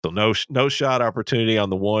so no shot opportunity on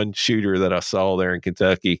the one shooter that I saw there in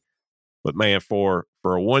Kentucky. But man, for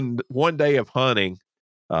a one day of hunting,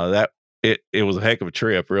 that it was a heck of a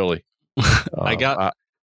trip, really. I gotta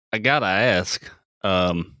ask,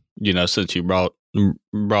 since you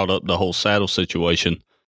brought up the whole saddle situation.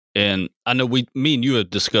 And I know me and you have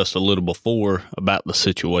discussed a little before about the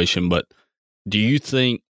situation, but do you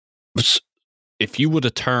think if you would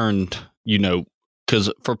have turned,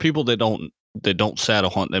 because for people that don't saddle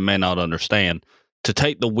hunt, they may not understand, to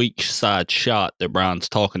take the weak side shot that Brian's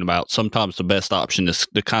talking about, sometimes the best option is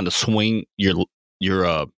to kind of swing your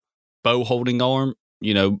bow holding arm,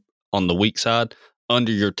 on the weak side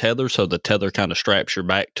under your tether, so the tether kind of straps your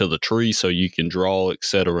back to the tree so you can draw,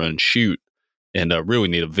 etc., and shoot. And I really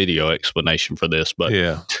need a video explanation for this. But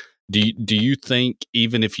yeah, Do you think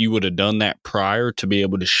even if you would have done that prior to be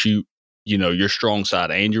able to shoot, your strong side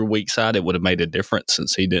and your weak side, it would have made a difference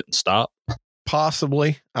since he didn't stop?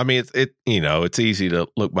 Possibly. I mean, it's easy to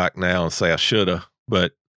look back now and say I should have,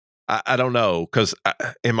 but I don't know, because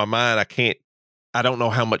in my mind I don't know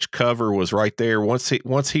how much cover was right there. Once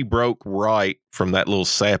he broke right from that little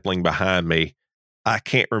sapling behind me, I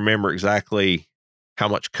can't remember exactly how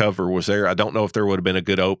much cover was there. I don't know if there would have been a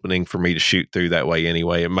good opening for me to shoot through that way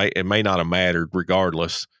anyway. It may not have mattered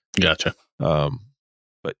regardless. Gotcha.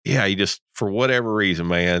 But yeah, he just, for whatever reason,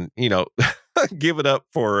 man, give it up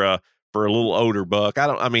for a little older buck.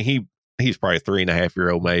 He's probably a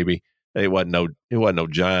 3.5-year-old maybe. It wasn't no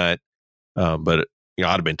giant. But I'd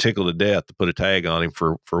have been tickled to death to put a tag on him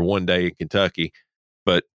for one day in Kentucky.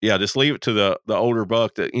 But yeah, just leave it to the older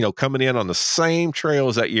buck that, coming in on the same trail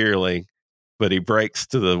as that yearling, but he breaks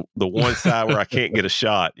to the one side where I can't get a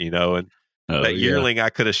shot, and that yearling I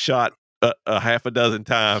could have shot a half a dozen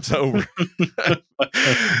times over.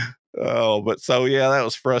 But so yeah, that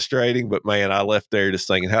was frustrating. But man, I left there just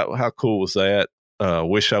thinking, how cool was that?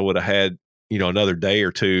 Wish I would have had, another day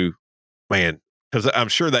or two, man, because I'm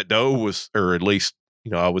sure that doe was, or at least,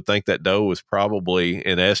 I would think that doe was probably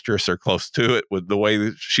in estrus or close to it with the way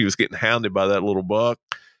that she was getting hounded by that little buck.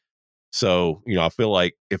 So, I feel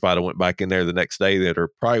like if I'd have went back in there the next day, there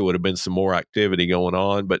probably would have been some more activity going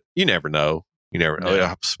on, but you never know. You never know.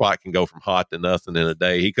 Yeah. A spot can go from hot to nothing in a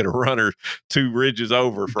day. He could have run her 2 ridges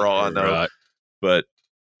over for all I know. Right. But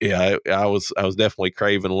yeah, I was definitely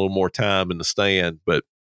craving a little more time in the stand, but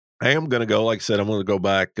I am going to go. Like I said, I'm going to go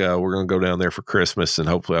back. We're going to go down there for Christmas, and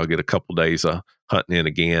hopefully I'll get a couple days hunting in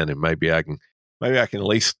again, and maybe I can at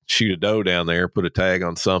least shoot a doe down there, put a tag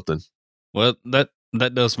on something. Well, that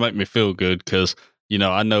does make me feel good because,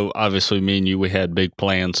 I know obviously me and you, we had big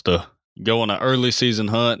plans to go on an early season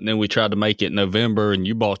hunt, and then we tried to make it November, and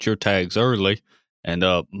you bought your tags early. And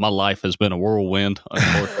my life has been a whirlwind,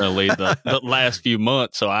 unfortunately, the last few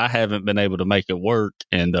months. So I haven't been able to make it work,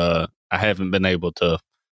 and I haven't been able to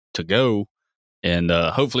go. And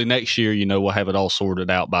hopefully next year, we'll have it all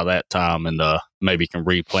sorted out by that time, and maybe can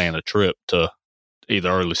replan a trip to either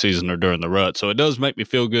early season or during the rut. So it does make me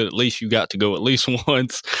feel good. At least you got to go at least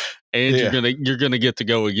once, and you're gonna get to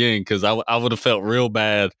go again, because I would have felt real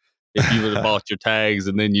bad if you would have bought your tags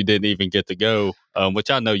and then you didn't even get to go, which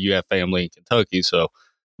I know you have family in Kentucky. So,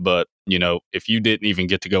 but, if you didn't even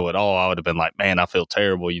get to go at all, I would have been like, man, I feel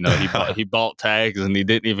terrible. He bought tags and he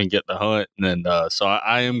didn't even get to hunt. And so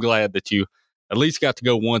I am glad that you at least got to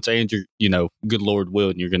go once, and you're, good Lord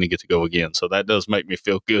willing, you're going to get to go again. So that does make me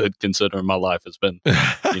feel good, considering my life has been,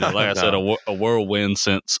 like I said, a whirlwind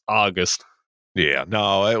since August. Yeah,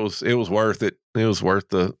 no, it was worth it. It was worth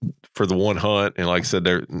for the one hunt, and like I said,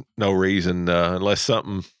 there's no reason unless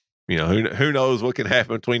something, who knows what can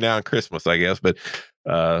happen between now and Christmas, I guess. But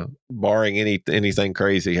barring anything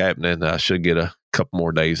crazy happening, I should get a couple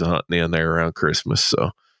more days of hunting in there around Christmas.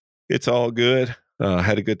 So it's all good.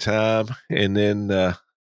 Had a good time, and then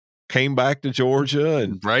came back to Georgia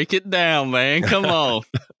and break it down, man. Come on.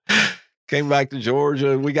 Came back to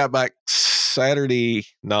Georgia. We got back Saturday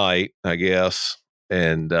night, I guess,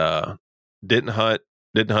 and didn't hunt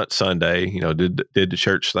Sunday. Did the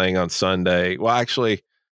church thing on Sunday. Well, actually,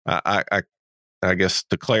 I guess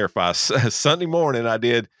to clarify, Sunday morning I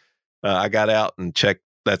did. I got out and checked.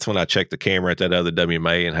 That's when I checked the camera at that other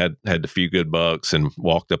WMA and had a few good bucks and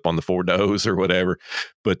walked up on the 4 does or whatever.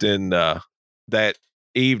 But then that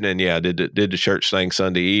evening, yeah, I did the church thing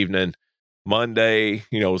Sunday evening. Monday,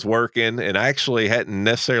 was working, and I actually hadn't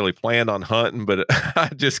necessarily planned on hunting, but I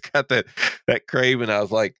just got that craving. I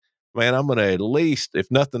was like, man, I'm gonna, at least, if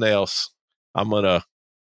nothing else, I'm gonna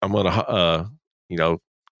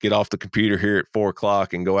get off the computer here at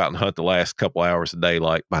 4:00 and go out and hunt the last couple hours of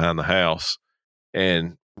daylight behind the house.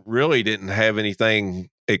 And really didn't have anything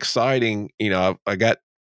exciting. I got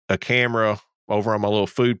a camera over on my little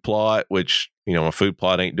food plot, which, my food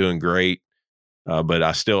plot ain't doing great. But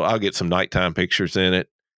I'll get some nighttime pictures in it,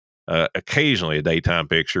 occasionally a daytime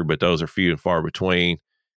picture, but those are few and far between.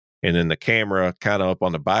 And then the camera kind of up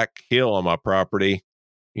on the back hill on my property,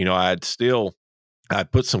 I'd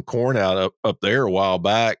put some corn out up there a while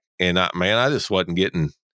back, and I just wasn't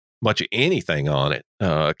getting much of anything on it.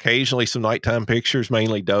 Occasionally some nighttime pictures,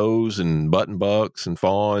 mainly does and button bucks and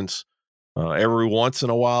fawns. Every once in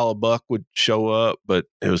a while a buck would show up, but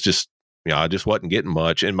it was just, I just wasn't getting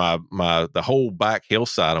much. And the whole back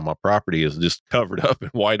hillside on my property is just covered up in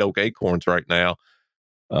white oak acorns right now.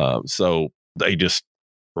 So they just,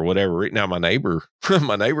 for whatever reason, now my neighbor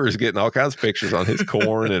is getting all kinds of pictures on his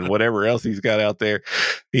corn and whatever else he's got out there.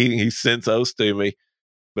 He sends those to me.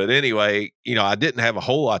 But anyway, I didn't have a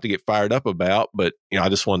whole lot to get fired up about, but I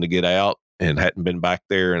just wanted to get out and hadn't been back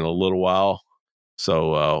there in a little while.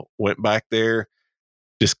 So went back there,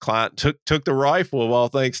 just took the rifle of all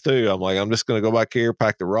things too. I'm like, I'm just going to go back here,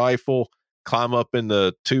 pack the rifle, climb up in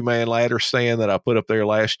the 2-man ladder stand that I put up there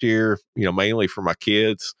last year, mainly for my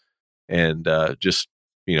kids, and just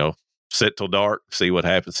sit till dark, see what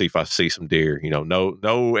happens, see if I see some deer.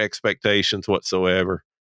 No expectations whatsoever,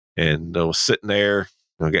 and I was sitting there.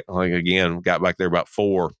 Got back there about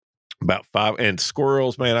 4, about 5, and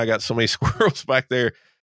squirrels. Man, I got so many squirrels back there.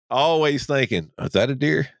 Always thinking, is that a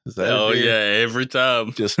deer? Is that a deer? Yeah, every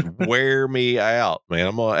time. Just wear me out,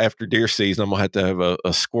 man. After deer season, I'm gonna have to have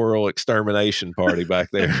a squirrel extermination party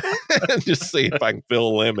back there and just see if I can fill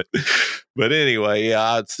a limit. But anyway, yeah,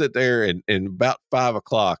 I'd sit there and about 5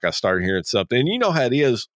 o'clock, I started hearing something. And you know how it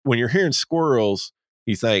is when you're hearing squirrels,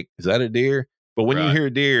 you think, is that a deer? But when you hear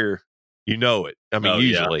a deer, you know it. I mean,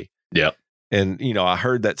 usually. Yeah. And, I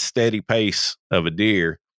heard that steady pace of a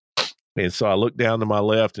deer. And so I looked down to my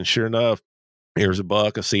left, and sure enough, here's a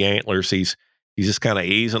buck. I see antlers. He's just kind of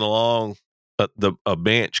easing along a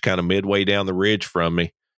bench kind of midway down the ridge from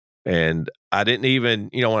me. And I didn't even,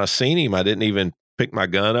 when I seen him, I didn't even pick my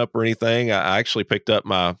gun up or anything. I actually picked up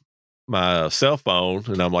my cell phone,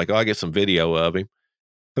 and I'm like, oh, I'll get some video of him.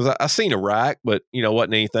 Because I seen a rack, but,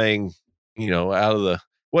 wasn't anything, wasn't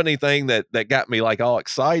anything that got me like all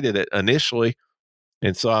excited initially.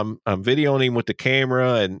 And so I'm videoing him with the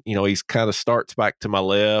camera, and he's kind of starts back to my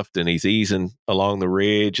left, and he's easing along the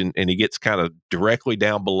ridge, and he gets kind of directly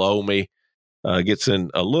down below me. Gets in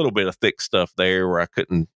a little bit of thick stuff there where I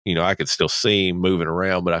couldn't, I could still see him moving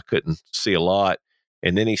around, but I couldn't see a lot.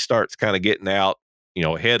 And then he starts kind of getting out,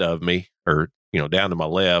 ahead of me, or down to my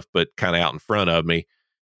left, but kind of out in front of me.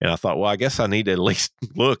 And I thought, well, I guess I need to at least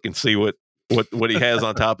look and see what he has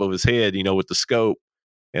on top of his head, with the scope.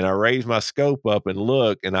 And I raise my scope up and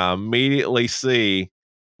look, and I immediately see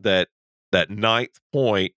that ninth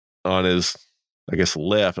point on his, I guess,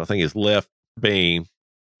 left. I think his left beam,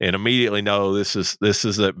 and immediately know this is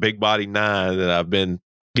that big body 9 that I've been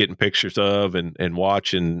getting pictures of and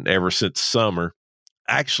watching ever since summer.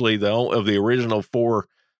 Actually, of the original 4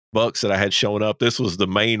 bucks that I had showing up, this was the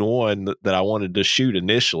main one that I wanted to shoot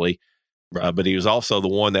initially. Right. But he was also the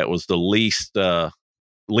one that was the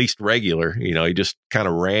least regular. He just kind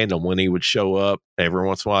of random when he would show up. Every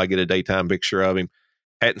once in a while I get a daytime picture of him.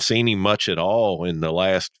 Hadn't seen him much at all in the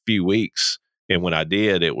last few weeks, and when I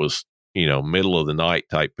did, it was middle of the night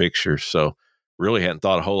type pictures. So really hadn't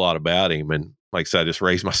thought a whole lot about him. And like I said, I just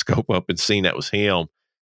raised my scope up and seen that was him.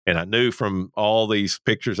 And I knew from all these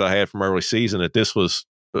pictures I had from early season that this was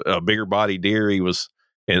a bigger body deer. He was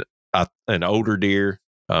an older deer.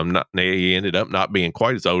 He ended up not being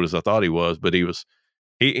quite as old as I thought he was, but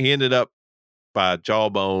he ended up by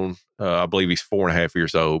jawbone. I believe he's 4.5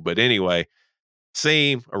 years old. But anyway,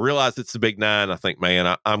 see him. I realized it's the big 9. I think,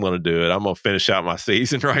 man, I'm going to do it. I'm going to finish out my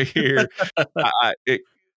season right here.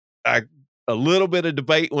 A little bit of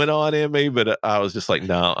debate went on in me, but I was just like,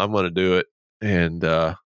 no, I'm going to do it. And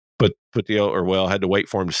had to wait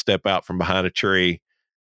for him to step out from behind a tree,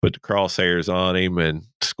 put the crosshairs on him, and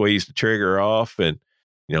squeeze the trigger off. And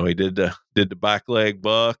he did the back leg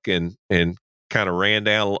buck and kind of ran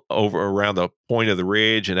down over around the point of the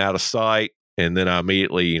ridge and out of sight. And then I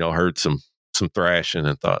immediately, heard some thrashing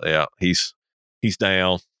and thought, yeah, he's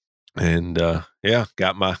down. And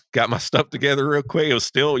got my stuff together real quick. It was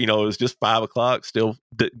still, it was just 5 o'clock, still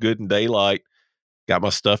good in daylight. Got my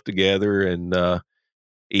stuff together and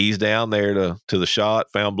eased down there to the shot,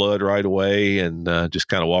 found blood right away, and just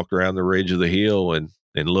kind of walked around the ridge of the hill and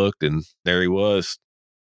looked, and there he was,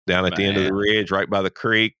 down at the end of the ridge, right by the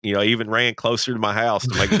creek. I even ran closer to my house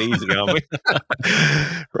to make it easy on me.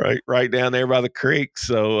 right down there by the creek.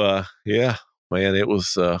 So man, it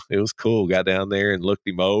was cool. Got down there and looked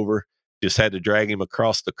him over. Just had to drag him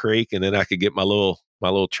across the creek, and then I could get my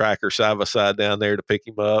little tracker side by side down there to pick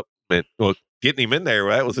him up. And getting him in there,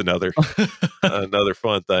 that was another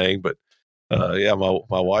fun thing. But my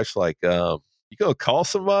wife's like, you gonna call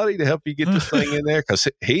somebody to help you get this thing in there? Because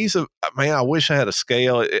he's I wish I had a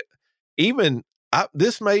scale.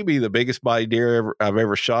 This may be the biggest body deer I've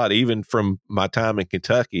ever shot, even from my time in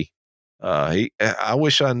Kentucky. I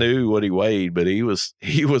wish I knew what he weighed, but he was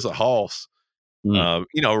a hoss.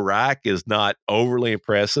 Rack is not overly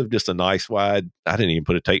impressive, just a nice wide. I didn't even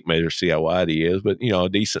put a tape measure to see how wide he is, but a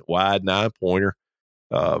decent wide 9-pointer.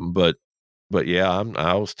 But yeah,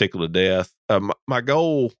 I was tickled to death. My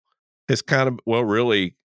goal is kind of,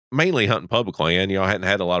 really mainly hunting public land. I hadn't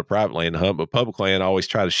had a lot of private land to hunt, but public land I always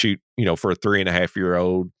try to shoot, for a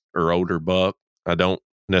 3.5-year-old or older buck. I don't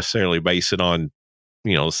necessarily base it on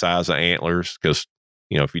the size of antlers, because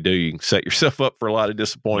if you do, you can set yourself up for a lot of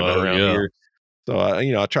disappointment around here. So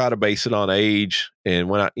I try to base it on age, and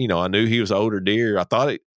when I knew he was an older deer, I thought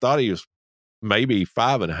he was maybe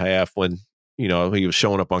 5.5 when he was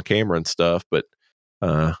showing up on camera and stuff, but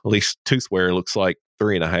at least tooth wear looks like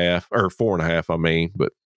 3.5 or 4.5. I mean,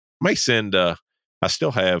 but I may send. I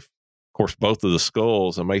still have, of course, both of the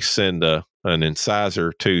skulls. I may send an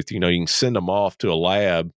incisor tooth. You can send them off to a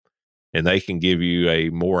lab, and they can give you a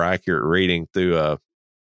more accurate reading through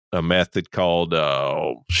a method called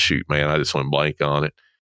oh shoot, man, I just went blank on it.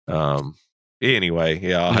 Anyway,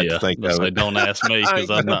 yeah, I'll have to think of it. Don't ask me, because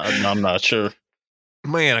I'm not sure.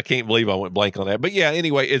 Man, I can't believe I went blank on that. But yeah,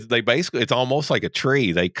 anyway, it's almost like a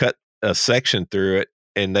tree. They cut a section through it,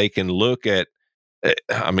 and they can look at.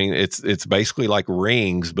 I mean, it's basically like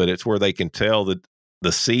rings, but it's where they can tell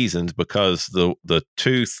the seasons, because the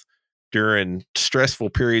tooth during stressful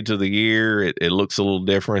periods of the year, it looks a little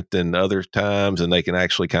different than other times, and they can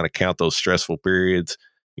actually kind of count those stressful periods,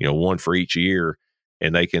 one for each year,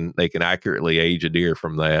 and they can accurately age a deer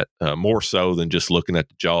from that, more so than just looking at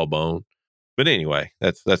the jawbone. But anyway,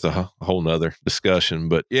 that's a whole nother discussion.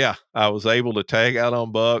 But yeah, I was able to tag out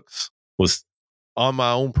on bucks, was on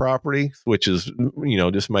my own property, which is,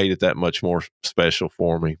 just made it that much more special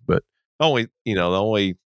for me. But the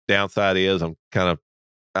only downside is I'm kind of,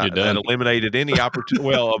 that eliminated any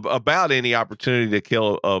opportunity, about any opportunity to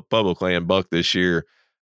kill a public land buck this year,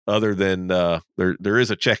 other than there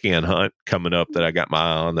is a check-in hunt coming up that I got my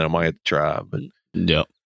eye on that I might have to try. But yep.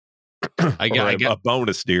 I got a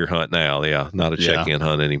bonus deer hunt now. Yeah, not a check-in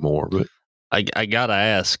hunt anymore. But I gotta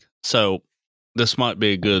ask. So this might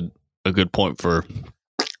be a good point for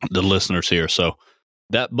the listeners here. So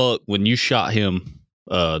that buck, when you shot him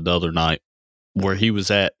the other night, where he was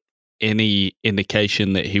at, any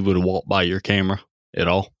indication that he would walk by your camera at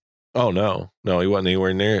all? Oh no, he wasn't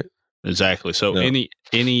anywhere near it. Exactly. So no.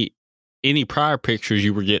 Any prior pictures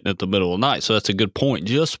you were getting at the middle of the night. So that's a good point.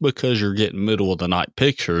 Just because you're getting middle of the night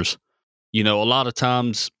pictures, a lot of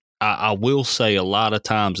times, I will say a lot of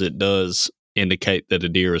times it does indicate that a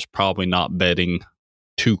deer is probably not bedding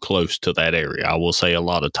too close to that area. I will say a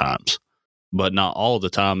lot of times, but not all the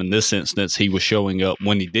time. In this instance, he was showing up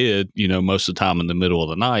when he did, most of the time in the middle of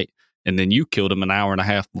the night, and then you killed him an hour and a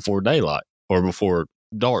half before daylight or before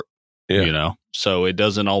dark, So it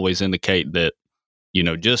doesn't always indicate that,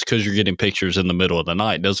 just because you're getting pictures in the middle of the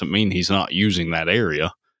night doesn't mean he's not using that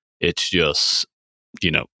area. It's just,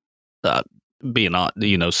 being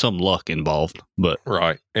some luck involved. But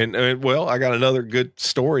right. And well, I got another good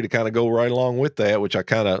story to kind of go right along with that, which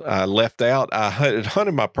I left out. I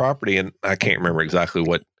hunted my property, and I can't remember exactly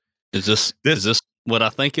what. Is this what I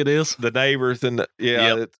think it is? The neighbors and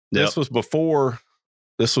this was before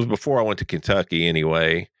I went to Kentucky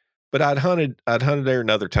anyway. But I'd hunted there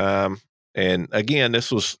another time, and again,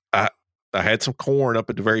 this was I had some corn up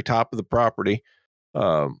at the very top of the property,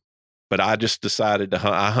 but I just decided to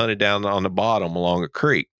hunt. I hunted down on the bottom along a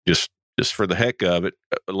creek just for the heck of it.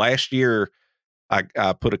 Last year,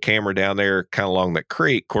 I put a camera down there kind of along that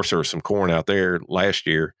creek. Of course, there was some corn out there last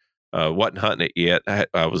year. Wasn't hunting it yet.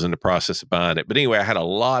 I was in the process of buying it. But anyway, I had a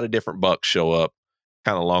lot of different bucks show up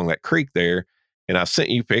kind of along that creek there. And I sent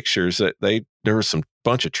you pictures that there was some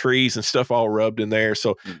bunch of trees and stuff all rubbed in there.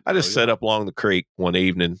 So I just set up along the creek one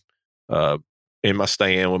evening in my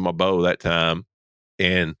stand with my bow that time.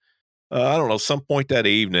 And I don't know, some point that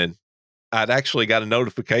evening, I'd actually got a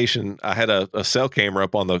notification. I had a cell camera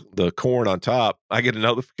up on the corn on top. I get a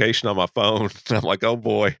notification on my phone. I'm like, oh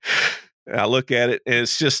boy. I look at it, and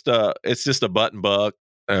it's just a button buck,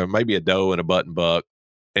 maybe a doe and a button buck,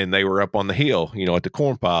 and they were up on the hill, at the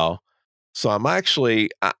corn pile. So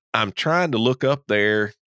I'm trying to look up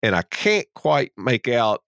there, and I can't quite make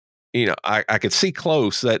out. I could see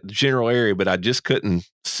close that general area, but I just couldn't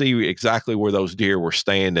see exactly where those deer were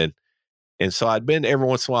standing. And so every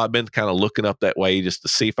once in a while, I've been kind of looking up that way just to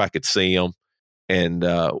see if I could see them. And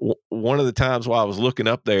one of the times while I was looking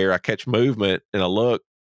up there, I catch movement, and I look.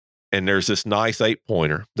 And there's this nice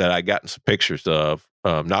 8-pointer that I gotten some pictures of,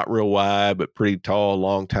 not real wide, but pretty tall,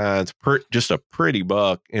 long tines, just a pretty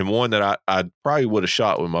buck, and one that I probably would have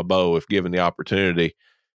shot with my bow if given the opportunity.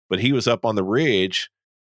 But he was up on the ridge,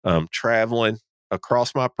 traveling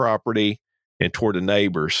across my property and toward the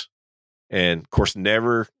neighbors. And of course,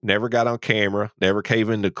 never got on camera, never cave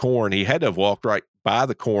into corn. He had to have walked right by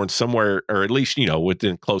the corn somewhere, or at least,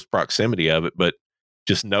 within close proximity of it, but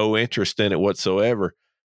just no interest in it whatsoever.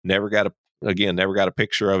 Never got a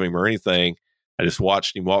picture of him or anything. I just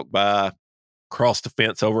watched him walk by, cross the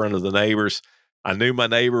fence over under the neighbors. I knew my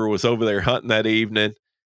neighbor was over there hunting that evening.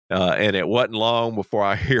 And it wasn't long before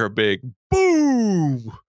I hear a big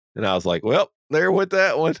boom. And I was like, well, there went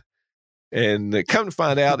that one. And come to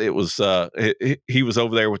find out, it was he was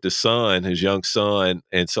over there with his son, his young son,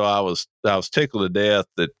 and so I was tickled to death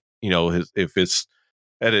that the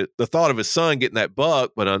thought of his son getting that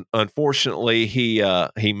buck, but unfortunately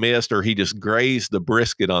he missed, or he just grazed the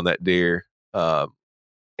brisket on that deer.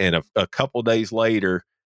 And a couple days later,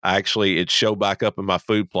 it showed back up in my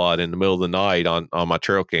food plot in the middle of the night on my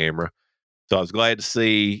trail camera. So I was glad to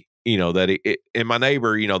see, that and my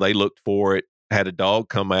neighbor, they looked for it, had a dog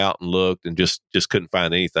come out and looked and just couldn't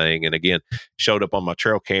find anything. And again, showed up on my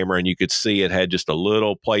trail camera, and you could see it had just a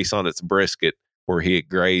little place on its brisket where he had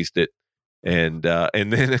grazed it. And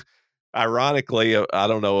then ironically, I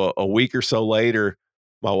don't know, a week or so later,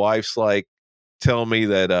 my wife's like telling me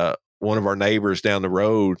that one of our neighbors down the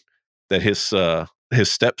road, that his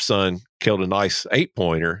stepson killed a nice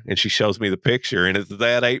 8-pointer, and she shows me the picture, and it's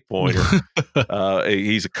that 8-pointer.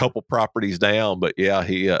 He's a couple properties down, but yeah,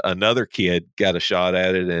 another kid got a shot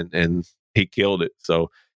at it, and he killed it. So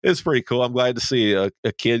it's pretty cool. I'm glad to see a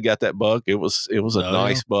kid got that buck. It was a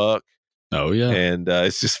nice buck. Oh yeah, and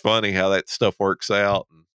it's just funny how that stuff works out.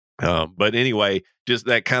 But anyway, just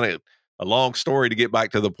that kind of a long story to get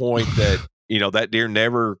back to the point that that deer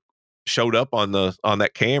never showed up on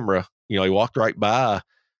that camera. He walked right by,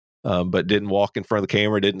 but didn't walk in front of the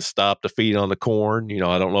camera, didn't stop to feed on the corn.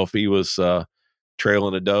 I don't know if he was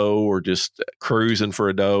trailing a doe or just cruising for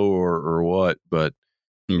a doe or what, but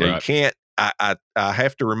right. You can't, I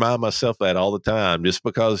have to remind myself that all the time. Just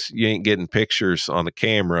because you ain't getting pictures on the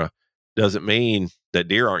camera doesn't mean that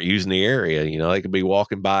deer aren't using the area. They could be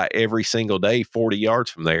walking by every single day, 40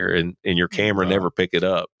 yards from there, and your camera never pick it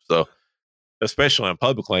up. So, especially on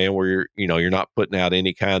public land where you're not putting out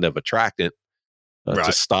any kind of attractant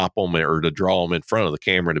to stop them or to draw them in front of the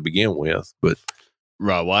camera to begin with. But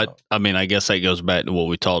right, well, I guess that goes back to what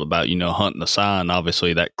we talked about. Hunting the sign.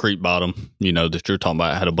 Obviously, that creek bottom, that you're talking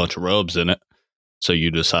about, had a bunch of rubs in it, so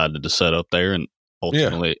you decided to set up there and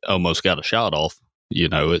ultimately almost got a shot off.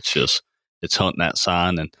 It's hunting that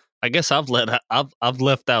sign, and I guess I've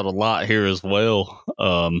left out a lot here as well.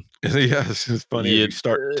 Yeah, it's funny. You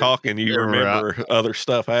start talking, you remember other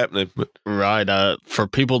stuff happening. But. Right. For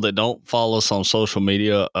people that don't follow us on social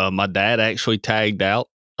media, my dad actually tagged out.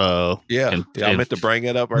 I meant to bring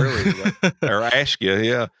it up earlier or ask you.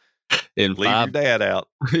 Yeah, leave your dad out.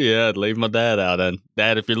 Yeah, leave my dad out. And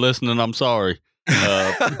Dad, if you're listening, I'm sorry.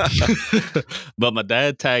 But my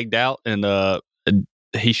dad tagged out, and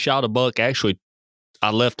he shot a buck. Actually,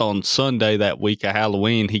 I left on Sunday that week of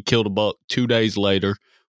Halloween. He killed a buck 2 days later,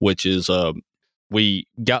 which is we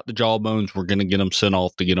got the jawbones. We're going to get them sent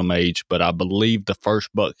off to get them aged. But I believe the first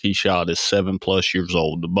buck he shot is 7+ years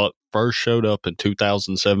old. The buck first showed up in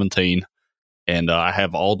 2017, and I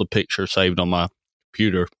have all the pictures saved on my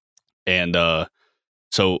computer. And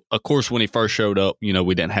so, of course, when he first showed up, we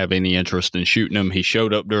didn't have any interest in shooting him. He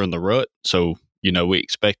showed up during the rut, so we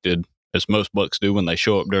expected, as most bucks do when they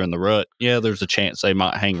show up during the rut, there's a chance they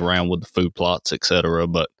might hang around with the food plots, etc.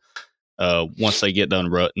 But once they get done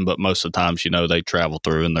rutting, but most of the times, they travel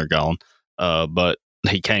through and they're gone. But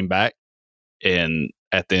he came back and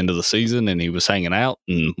at the end of the season, and he was hanging out,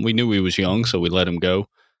 and we knew he was young, so we let him go.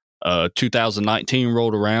 2019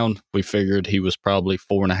 rolled around. We figured he was probably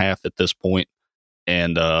 4.5 at this point,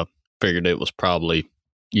 and figured it was probably,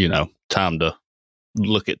 time to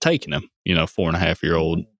look at taking him.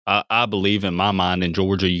 4.5-year-old. I believe in my mind in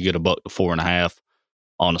Georgia, you get a buck to 4.5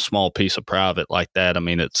 on a small piece of private like that. I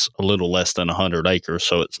mean, it's a little less than 100 acres,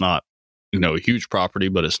 so it's not, a huge property,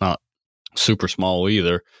 but it's not super small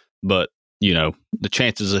either. But, the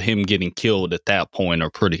chances of him getting killed at that point are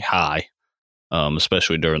pretty high,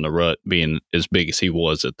 especially during the rut, being as big as he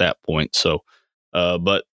was at that point. So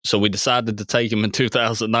we decided to take him in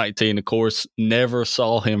 2019. Of course, never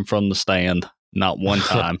saw him from the stand, not one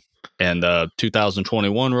time. And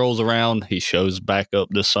 2021 rolls around. He shows back up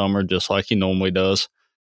this summer just like he normally does.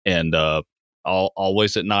 And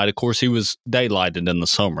always at night. Of course, he was daylighted in the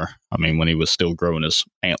summer. I mean, when he was still growing his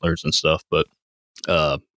antlers and stuff. But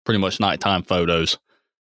pretty much nighttime photos.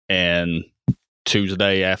 And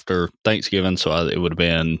Tuesday after Thanksgiving, so it would have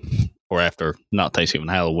been, or after, not Thanksgiving,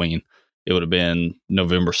 Halloween, it would have been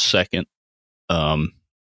November 2nd,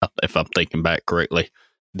 if I'm thinking back correctly.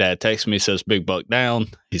 Dad texts me, says, big buck down.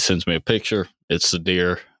 He sends me a picture. It's the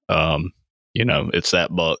deer. It's that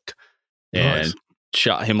buck. And nice.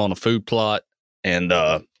 Shot him on a food plot. And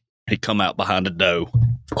he come out behind a doe,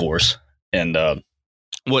 of course. And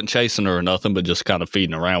wasn't chasing her or nothing, but just kind of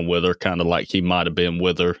feeding around with her, kind of like he might have been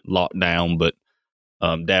with her, locked down. But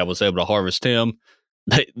Dad was able to harvest him.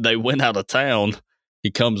 They went out of town,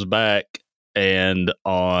 he comes back, and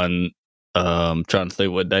on I'm trying to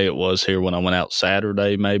think what day it was here when I went out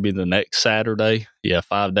Saturday, maybe the next Saturday. Yeah,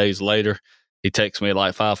 5 days later, he texts me at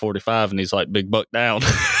like 5:45, and he's like, "Big buck down."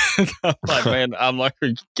 I'm like, man, I'm like, are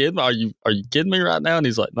you kidding? Are you kidding me right now? And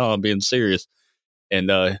he's like, no, I'm being serious.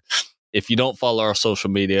 And if you don't follow our social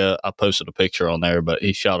media, I posted a picture on there, but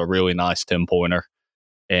he shot a really nice 10-pointer.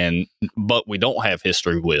 But we don't have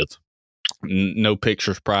history with. No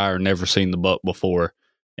pictures prior, never seen the buck before.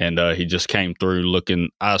 And he just came through looking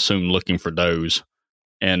for does.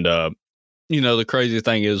 And, the crazy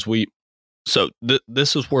thing is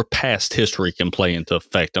this is where past history can play into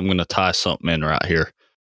effect. I'm going to tie something in right here.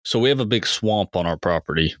 So we have a big swamp on our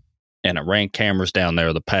property, and I ran cameras down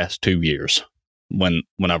there the past 2 years when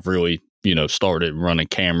I've really, started running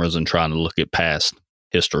cameras and trying to look at past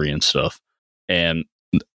history and stuff. And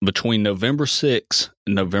between November 6th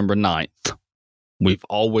and November 9th, we've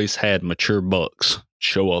always had mature bucks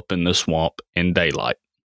show up in the swamp in daylight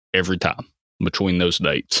every time between those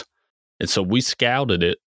dates. And so we scouted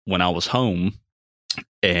it when I was home,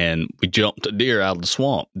 and we jumped a deer out of the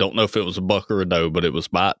swamp. Don't know if it was a buck or a doe, but it was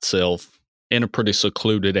by itself in a pretty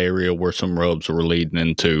secluded area where some rubs were leading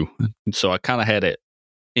into. So I kind of had an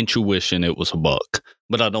intuition it was a buck,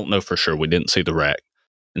 but I don't know for sure. We didn't see the rack.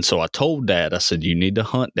 And so I told Dad, I said, you need to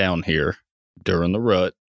hunt down here during the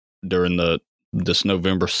rut, during this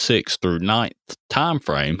November 6th through 9th time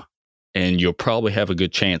frame, and you'll probably have a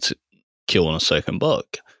good chance at killing a second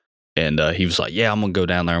buck. And he was like, yeah, I'm going to go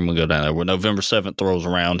down there. When November 7th rolls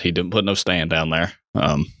around, he didn't put no stand down there,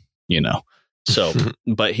 So,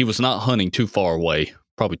 but he was not hunting too far away,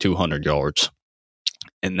 probably 200 yards.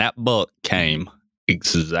 And that buck came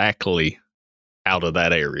exactly out of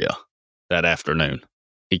that area that afternoon.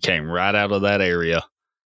 He came right out of that area,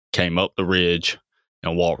 came up the ridge,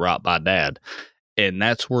 and walked right by Dad. And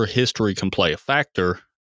that's where history can play a factor.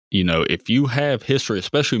 If you have history,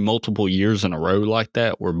 especially multiple years in a row like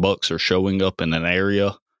that, where bucks are showing up in an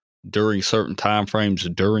area during certain time frames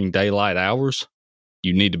during daylight hours,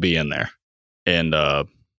 you need to be in there. And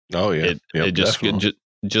it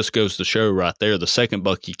just goes to show right there. The second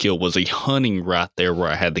buck he killed was he hunting right there where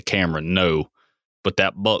I had the camera. No, but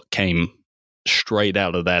that buck came straight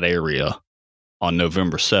out of that area on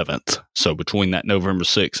November 7th. So between that November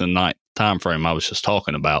 6th and 9th time frame I was just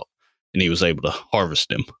talking about, and he was able to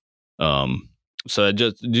harvest him. So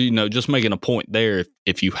just making a point there,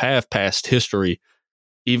 if you have past history,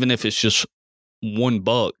 even if it's just one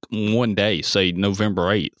buck, one day, say November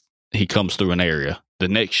 8th, he comes through an area. The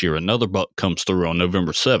next year, another buck comes through on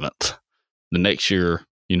November 7th. The next year,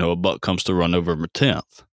 a buck comes through on November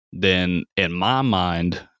 10th. Then in my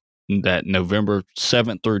mind, that November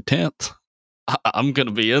 7th through 10th, I'm going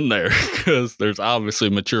to be in there because there's obviously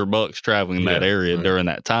mature bucks traveling in that area during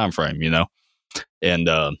that time frame, And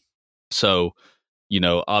so,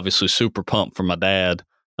 obviously super pumped for my dad.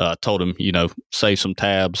 Told him, save some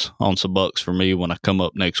tabs on some bucks for me when I come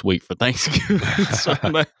up next week for Thanksgiving.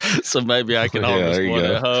 so maybe I can harvest one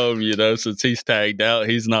at home, since he's tagged out.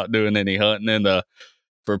 He's not doing any hunting. And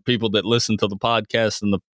for people that listen to the podcast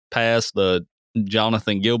in the past,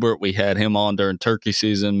 Jonathan Gilbert, we had him on during turkey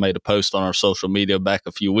season, made a post on our social media back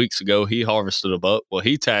a few weeks ago. He harvested a buck. Well,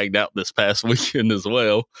 he tagged out this past weekend as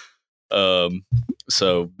well.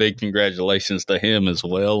 So big congratulations to him as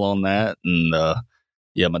well on that. And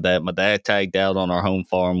my dad tagged out on our home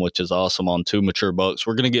farm, which is awesome, on 2 mature bucks.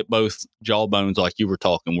 We're going to get both jawbones like you were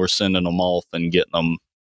talking. We're sending them off and getting them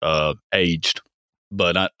aged.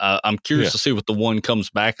 But I'm curious to see what the one comes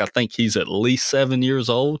back. I think he's at least 7 years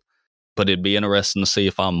old, but it'd be interesting to see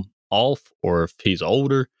if I'm off or if he's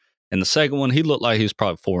older. And the second one, he looked like he was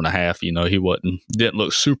probably 4.5. He didn't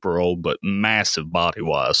look super old, but massive body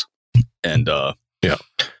wise. And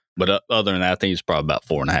but other than that, I think he's probably about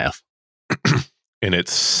 4.5. And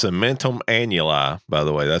it's cementum annuli, by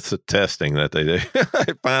the way. That's the testing that they do.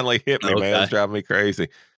 It finally hit me, man. It's driving me crazy.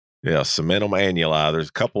 Yeah, cementum annuli. There's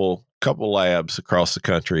a couple labs across the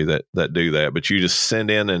country that do that, but you just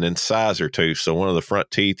send in an incisor tooth. So one of the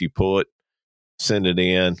front teeth, you pull it, send it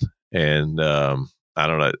in, and I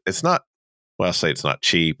don't know. It's not. Well, I say it's not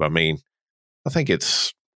cheap. I mean, I think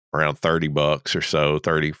it's around $30 or so,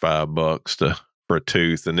 $35 for a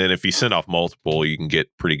tooth, and then if you send off multiple, you can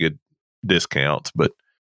get pretty good discounts. But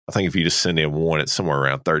I think if you just send in one, it's somewhere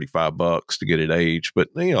around $35 to get it aged. But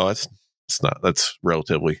that's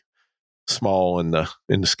relatively small in the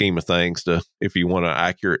scheme of things if you want an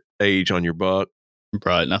accurate age on your buck.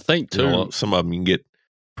 Right. And I think too, some of them you can get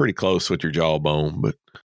pretty close with your jawbone, but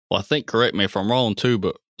I think, correct me if I'm wrong too,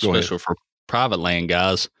 but especially for private land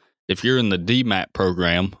guys, if you're in the DMAP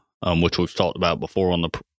program, which we've talked about before on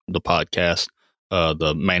the podcast,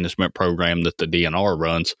 the management program that the DNR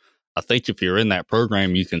runs. I think if you're in that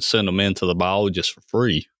program, you can send them into the biologist for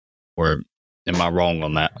free. Or am I wrong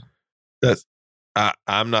on that?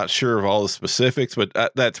 I'm not sure of all the specifics, but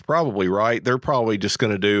that's probably right. They're probably just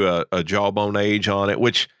going to do a jawbone age on it,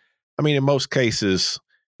 which, I mean, in most cases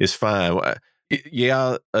is fine.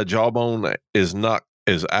 Yeah, a jawbone is not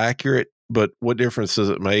as accurate, but what difference does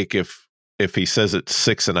it make if he says it's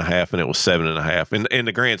 6.5 and it was 7.5? In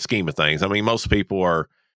the grand scheme of things, I mean, most people are,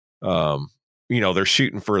 they're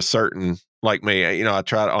shooting for a certain, like me. I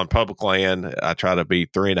try to, on public land, I try to be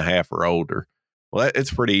 3.5 or older. Well,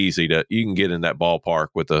 it's pretty easy you can get in that ballpark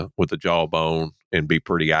with a jawbone and be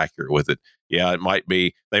pretty accurate with it. Yeah, it might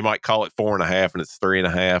be, they might call it 4.5 and it's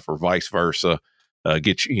 3.5 or vice versa.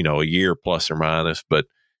 Get you, a year plus or minus, but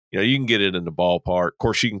you can get it in the ballpark. Of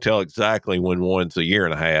course, you can tell exactly when one's a year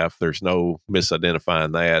and a half. There's no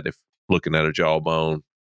misidentifying that if looking at a jawbone.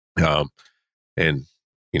 And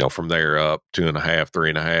from there up, 2.5,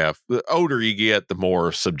 3.5. The older you get, the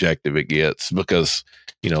more subjective it gets because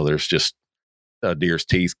there's just deer's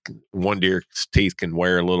teeth. One deer's teeth can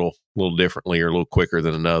wear a little differently or a little quicker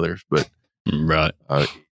than another's, but right,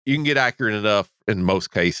 you can get accurate enough in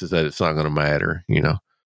most cases that it's not going to matter.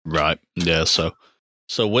 Right. Yeah. So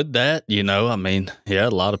with that, I mean, yeah, a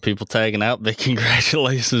lot of people tagging out. Big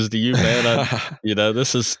congratulations to you, man.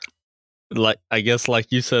 This is I guess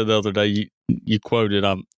like you said the other day, you quoted,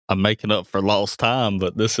 I'm making up for lost time,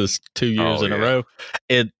 but this is 2 years in a row.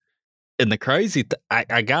 And the crazy,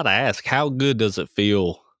 I got to ask, how good does it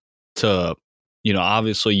feel to,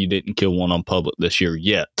 obviously you didn't kill one on public this year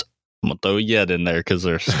yet. I'm going to throw a yet in there because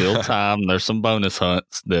there's still time. There's some bonus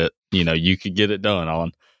hunts that, you could get it done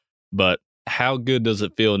on. But how good does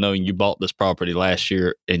it feel knowing you bought this property last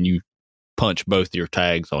year and you punch both your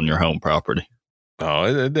tags on your home property? Oh,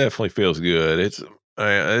 it definitely feels good.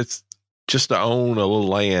 It's just to own a little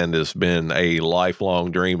land has been a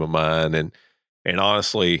lifelong dream of mine. And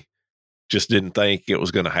honestly, just didn't think it was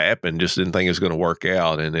going to happen. Just didn't think it was going to work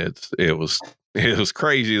out. And it was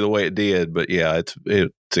crazy the way it did, but yeah,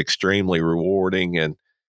 it's extremely rewarding and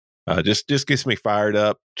just gets me fired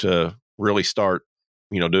up to really start,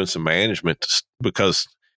 doing some management because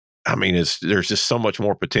I mean, there's just so much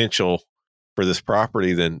more potential for this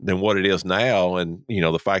property than what it is now. And,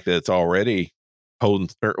 the fact that it's already holding,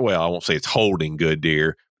 I won't say it's holding good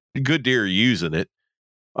deer are using it.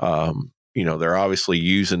 They're obviously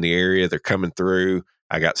using the area. They're coming through.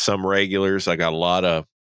 I got some regulars. I got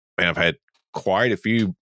I've had quite a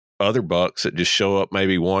few other bucks that just show up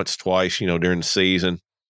maybe once, twice, during the season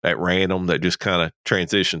at random that just kind of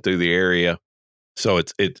transition through the area. So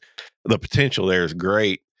it's the potential there is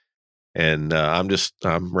great. And I'm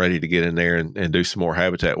ready to get in there and do some more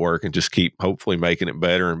habitat work and just keep hopefully making it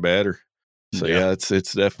better and better. So yeah, it's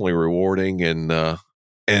definitely rewarding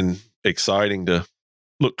and exciting to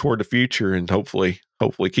look toward the future and hopefully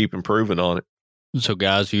keep improving on it. So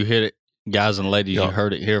guys, you hit it. Guys and ladies, you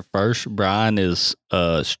heard it here first. Brian is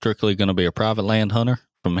strictly going to be a private land hunter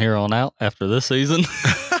from here on out after this season.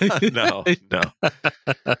 No.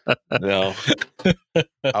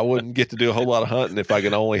 I wouldn't get to do a whole lot of hunting if I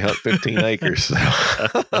could only hunt 15 acres.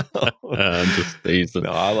 I'm just teasing.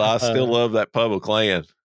 No, I still love that public land.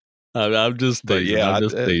 I'm just teasing. Yeah,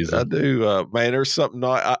 teasing. I do. Man, there's something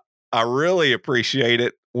I really appreciate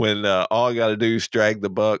it when all I got to do is drag the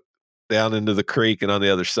buck down into the creek and on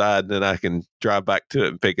the other side, and then I can drive back to it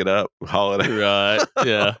and pick it up and haul it out. Right.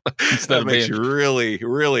 Yeah. That makes you really,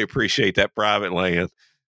 really appreciate that private land.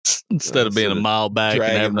 Instead of being a mile back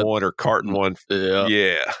dragging and having one or carting one.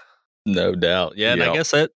 Yeah. No doubt. Yeah. And I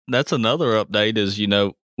guess that's another update is,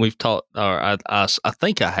 we've talked, or I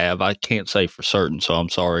think I have, I can't say for certain. So I'm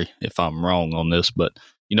sorry if I'm wrong on this, but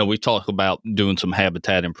we talked about doing some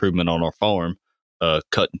habitat improvement on our farm,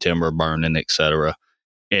 cutting timber, burning, etc.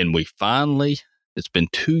 And we finally, it's been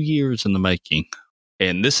 2 years in the making.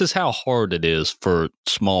 And this is how hard it is for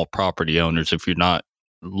small property owners if you're not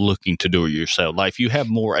looking to do it yourself. Like if you have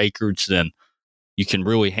more acreage than you can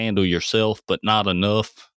really handle yourself, but not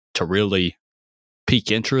enough to really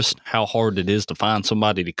pique interest, how hard it is to find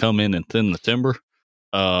somebody to come in and thin the timber.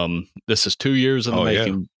 This is 2 years in the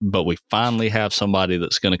making, but we finally have somebody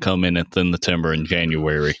that's going to come in and thin the timber in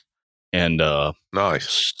January. And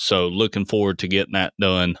nice. So looking forward to getting that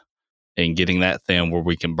done and getting that thin where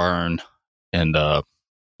we can burn and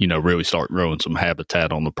really start growing some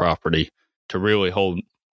habitat on the property to really hold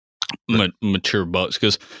mature bucks.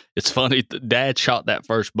 Because it's funny, Dad shot that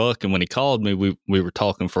first buck, and when he called me, we were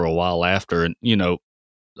talking for a while after, and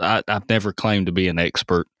I've never claimed to be an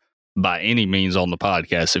expert by any means on the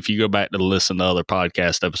podcast. If you go back to listen to other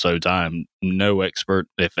podcast episodes, I'm no expert.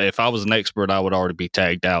 If I was an expert, I would already be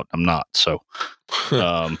tagged out. I'm not. So,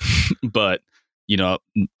 but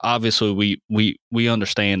obviously we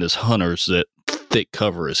understand as hunters that thick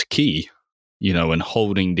cover is key, in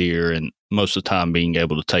holding deer, and most of the time being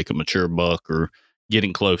able to take a mature buck or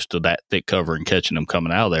getting close to that thick cover and catching them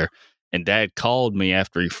coming out of there. And Dad called me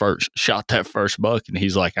after he first shot that first buck, and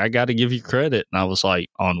he's like, I got to give you credit. And I was like,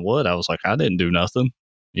 on what? I was like, I didn't do nothing.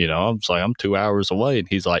 I was like, I'm 2 hours away. And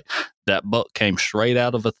he's like, that buck came straight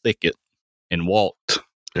out of a thicket and walked,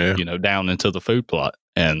 down into the food plot.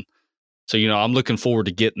 And so, I'm looking forward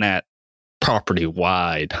to getting that property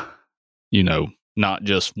wide, not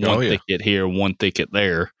just one thicket here, one thicket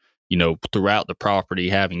there, throughout the property,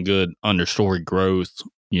 having good understory growth,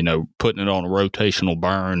 putting it on a rotational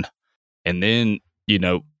burn. And then,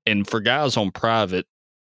 and for guys on private,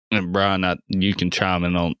 and Brian, you can chime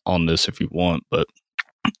in on this if you want, but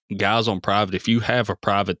guys on private, if you have a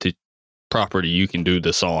private property you can do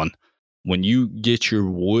this on, when you get your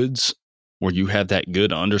woods where you have that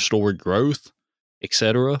good understory growth,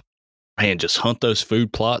 etc., and just hunt those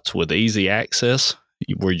food plots with easy access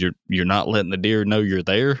where you're not letting the deer know you're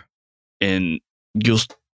there, and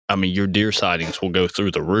your deer sightings will go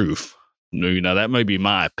through the roof. That may be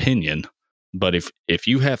my opinion, but if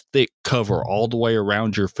you have thick cover all the way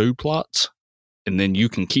around your food plots, and then you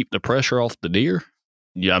can keep the pressure off the deer,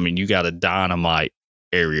 you got a dynamite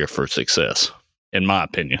area for success, in my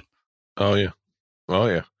opinion. Oh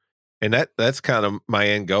yeah. And that's kind of my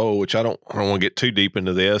end goal, which I don't want to get too deep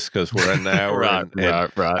into this because we're at an hour.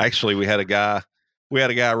 right. Actually, we had a guy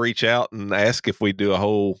reach out and ask if we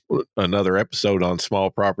do another episode on small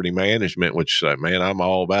property management, which man, I'm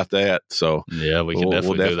all about that. So yeah, we'll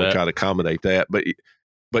definitely try to accommodate that.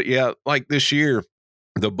 But yeah, like this year,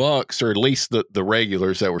 the bucks, or at least the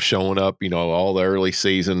regulars that were showing up, all the early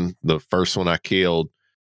season, the first one I killed,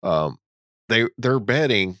 they're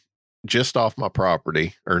bedding just off my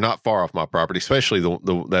property, or not far off my property, especially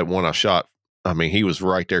that one I shot. I mean, he was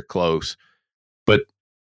right there close. But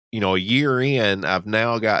a year in, I've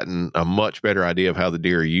now gotten a much better idea of how the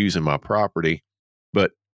deer are using my property.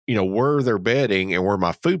 But where they're bedding and where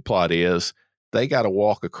my food plot is, they got to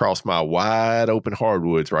walk across my wide open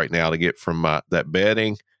hardwoods right now to get from that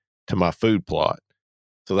bedding to my food plot.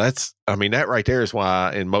 So that right there is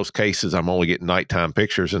why in most cases I'm only getting nighttime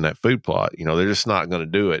pictures in that food plot. They're just not going to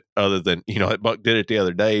do it, other than, that buck did it the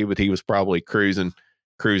other day, but he was probably cruising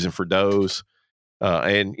for does.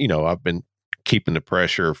 And I've been keeping the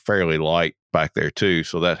pressure fairly light back there too.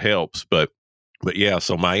 So that helps. But yeah,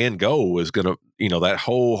 so my end goal is going to, that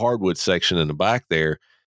whole hardwood section in the back there.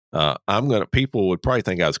 People would probably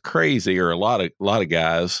think I was crazy, or a lot of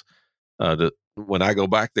guys, when I go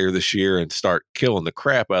back there this year and start killing the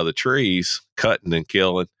crap out of the trees, cutting and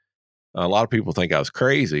killing, a lot of people think I was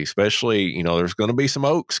crazy, especially, there's going to be some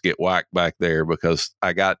oaks get whacked back there because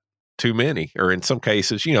I got too many, or in some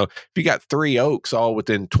cases, if you got 3 oaks all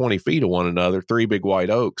within 20 feet of one another, 3 big white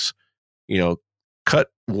oaks, cut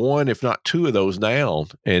 1, if not 2 of those down.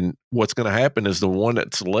 And what's going to happen is the one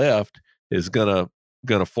that's left is going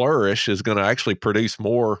to flourish, is going to actually produce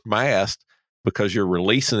more mast, because you're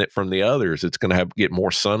releasing it from the others. It's going to get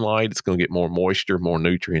more sunlight. It's going to get more moisture, more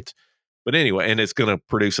nutrients. But anyway, and it's going to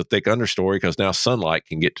produce a thick understory because now sunlight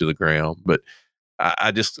can get to the ground. But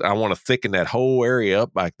I want to thicken that whole area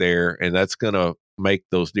up back there, and that's going to make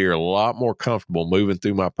those deer a lot more comfortable moving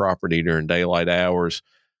through my property during daylight hours,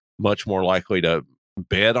 much more likely to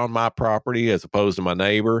bed on my property as opposed to my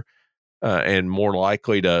neighbor. And more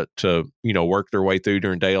likely to work their way through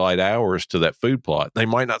during daylight hours to that food plot. They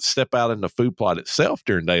might not step out in the food plot itself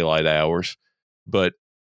during daylight hours, but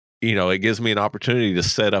it gives me an opportunity to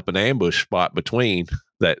set up an ambush spot between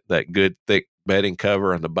that good thick bedding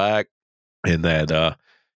cover on the back and that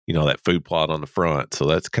that food plot on the front. So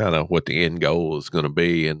that's kind of what the end goal is going to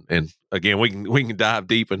be. And again, we can dive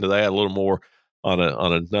deep into that a little more on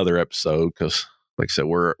another episode, because like I said,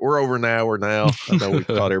 we're over an hour now. I know we've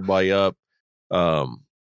caught everybody up.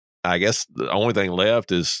 I guess the only thing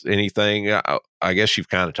left is anything. I guess you've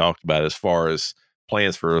kind of talked about as far as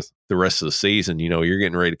plans for the rest of the season. You're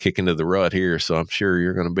getting ready to kick into the rut here, so I'm sure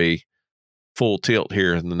you're going to be full tilt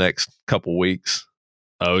here in the next couple weeks.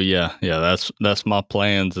 Oh yeah. That's my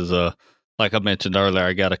plans. Is like I mentioned earlier,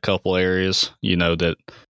 I got a couple areas, that,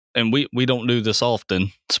 and we don't do this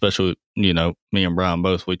often, especially me and Brian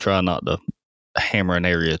both. We try not to hammer an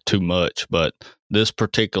area too much, but this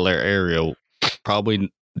particular area, probably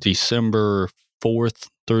December 4th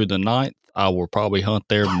through the 9th, I will probably hunt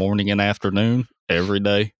there morning and afternoon every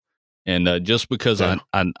day. And just because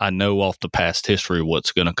I know off the past history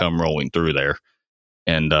what's going to come rolling through there.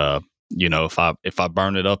 And, if I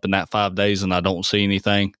burn it up in that 5 days and I don't see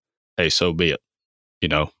anything, hey, so be it,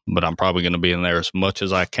 but I'm probably going to be in there as much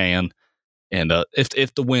as I can. And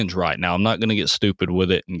if the wind's right, now I'm not going to get stupid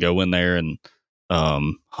with it and go in there and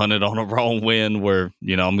hunt it on a wrong wind where,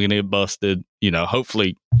 I'm going to get busted,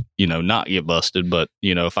 hopefully, not get busted. But,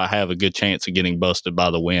 if I have a good chance of getting busted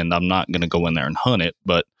by the wind, I'm not going to go in there and hunt it,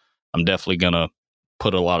 but I'm definitely going to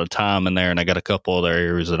put a lot of time in there. And I got a couple other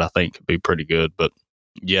areas that I think could be pretty good. But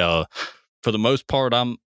yeah, for the most part,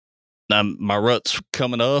 I'm my rut's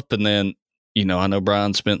coming up, and then, I know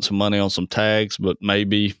Brian spent some money on some tags, but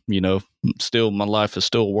maybe, still my life is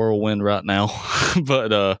still a whirlwind right now.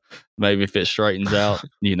 But maybe if it straightens out,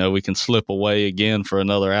 we can slip away again for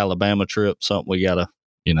another Alabama trip. Something we gotta,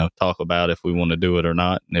 talk about if we want to do it or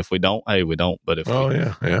not. And if we don't, hey, we don't. But if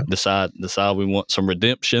we decide we want some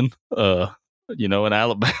redemption, in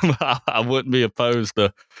Alabama, I wouldn't be opposed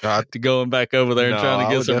to going back over there and trying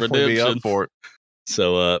to get some redemption. Be up for it.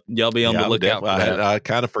 So y'all be on the lookout for that. I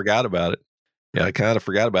kind of forgot about it. Yeah, I kind of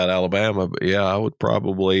forgot about Alabama, but yeah, I would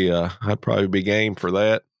probably I'd probably be game for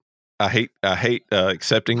that. I hate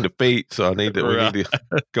accepting defeat, so we need to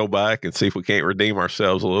go back and see if we can't redeem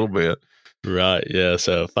ourselves a little bit. Right. Yeah.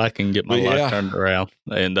 So if I can get my life turned around,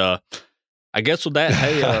 and I guess with that,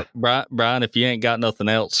 hey, Brian, if you ain't got nothing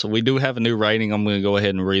else, we do have a new rating. I'm going to go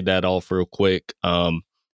ahead and read that off real quick.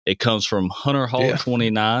 It comes from Hunter Hall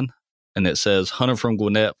 29, and it says Hunter from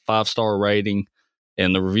Gwinnett, 5-star rating.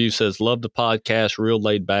 And the review says, love the podcast, real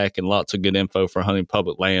laid back, and lots of good info for hunting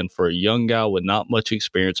public land. For a young guy with not much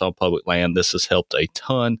experience on public land, this has helped a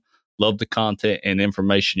ton. Love the content and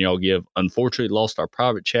information y'all give. Unfortunately, lost our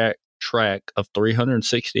private tract of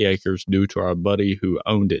 360 acres due to our buddy who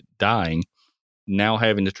owned it dying. Now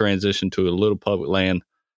having to transition to a little public land,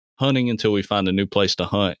 hunting until we find a new place to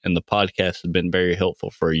hunt. And the podcast has been very helpful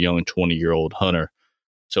for a young 20-year-old hunter.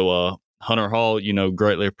 So, Hunter Hall,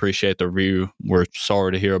 greatly appreciate the review. We're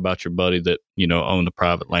sorry to hear about your buddy that, owned the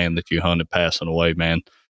private land that you hunted passing away, man.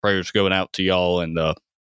 Prayers going out to y'all, and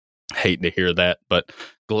hate to hear that, but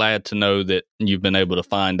glad to know that you've been able to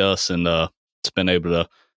find us, and it's been able to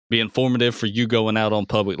be informative for you going out on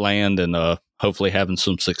public land and hopefully having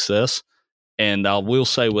some success. And I will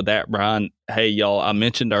say with that, Brian, hey, y'all, I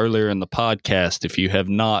mentioned earlier in the podcast, if you have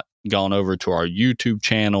not gone over to our YouTube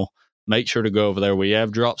channel, make sure to go over there. We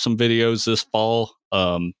have dropped some videos this fall.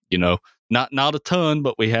 Not a ton,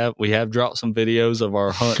 but we have dropped some videos of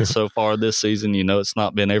our hunts so far this season. It's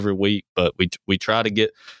not been every week, but we try to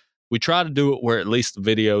do it where at least the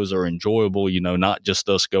videos are enjoyable. Not just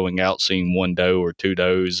us going out seeing one doe or two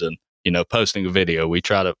does and posting a video. We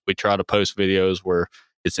try to post videos where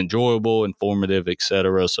it's enjoyable, informative,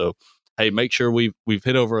 etc. So hey, make sure we've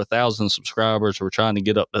hit over 1,000 subscribers. We're trying to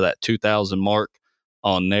get up to that 2,000 mark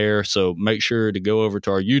on there. So make sure to go over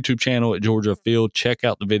to our YouTube channel at Georgia Field. Check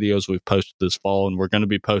out the videos we've posted this fall, and we're going to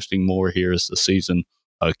be posting more here as the season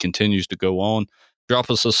continues to go on. Drop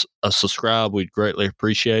us a subscribe. We'd greatly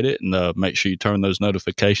appreciate it. And make sure you turn those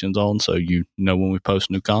notifications on so you know when we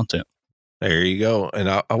post new content. There you go. And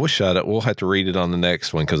I wish we'll have to read it on the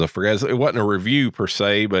next one because I forgot. It wasn't a review per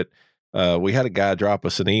se, but we had a guy drop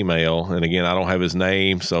us an email. And again, I don't have his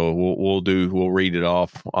name, so we'll read it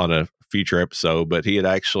off on a future episode. But he had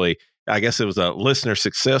actually, I guess it was a listener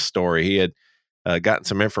success story. He had gotten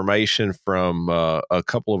some information from a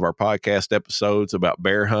couple of our podcast episodes about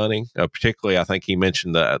bear hunting. Particularly, I think he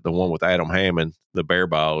mentioned the one with Adam Hammond, the bear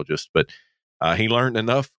biologist. But he learned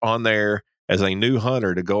enough on there as a new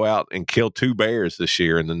hunter to go out and kill 2 bears this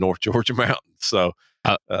year in the North Georgia mountains. So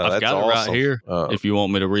I've got it right here if you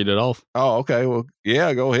want me to read it off. Oh, okay. Well,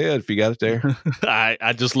 yeah, go ahead if you got it there.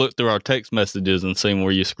 I just looked through our text messages and seen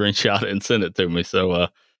where you screenshot it and sent it to me. So, I'll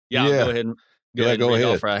go ahead and read it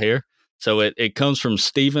off right here. So it comes from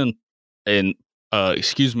Stephen, and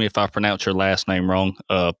excuse me if I pronounce your last name wrong.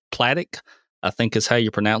 Platic, I think is how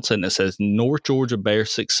you pronounce it. And it says North Georgia Bear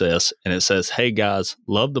Success. And it says, hey guys,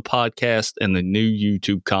 love the podcast and the new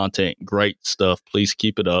YouTube content. Great stuff. Please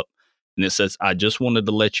keep it up. And it says, I just wanted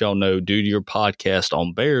to let y'all know, due to your podcast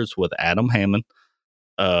on bears with Adam Hammond,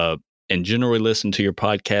 and generally listen to your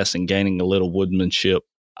podcast and gaining a little woodmanship,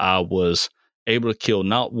 I was able to kill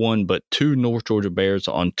not 1, but 2 North Georgia bears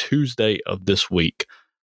on Tuesday of this week.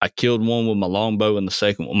 I killed one with my longbow and the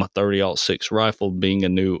second with my 30-06 rifle, being a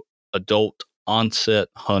new adult onset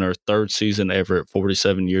hunter, 3rd season ever at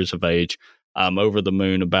 47 years of age. I'm over the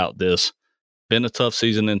moon about this. Been a tough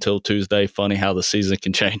season until Tuesday. Funny how the season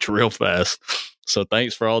can change real fast. So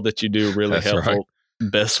thanks for all that you do. Really helpful. Right.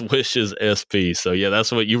 Best wishes, SP. So yeah,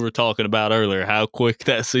 that's what you were talking about earlier. How quick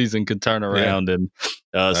that season could turn around, and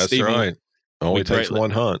that's Stephen, right. Only takes one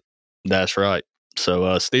hunt. That's right.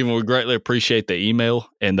 So Stephen, we greatly appreciate the email,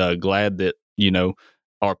 and glad that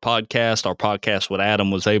our podcast with Adam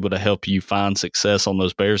was able to help you find success on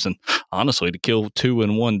those bears, and honestly, to kill 2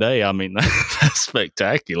 in one day, I mean that's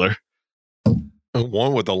spectacular.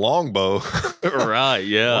 One with a longbow. Right,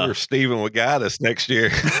 yeah. I wonder if Stephen would guide us next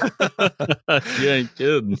year. You ain't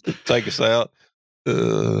kidding. Take us out.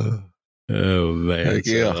 Oh, man.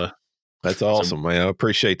 Yeah. That's awesome, man. I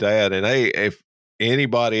appreciate that. And hey, if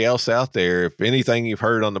anybody else out there, if anything you've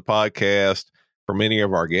heard on the podcast from any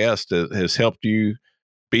of our guests has helped you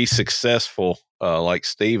be successful, like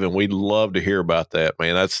Stephen, we'd love to hear about that,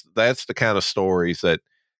 man. That's the kind of stories that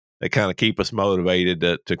kind of keep us motivated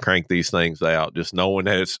to crank these things out. Just knowing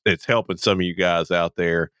that it's helping some of you guys out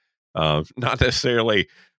there. Not necessarily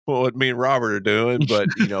what me and Robert are doing, but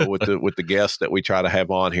with the guests that we try to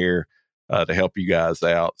have on here to help you guys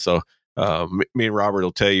out. So me and Robert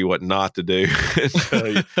will tell you what not to do.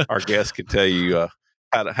 Our guests can tell you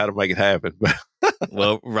how to make it happen.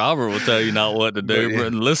 Well, Robert will tell you not what to do,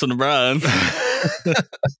 but listen to Brian.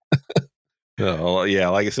 Yeah,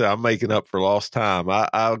 like I said, I'm making up for lost time.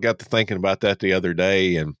 I got to thinking about that the other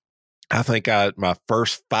day, and I think my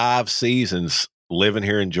first 5 seasons living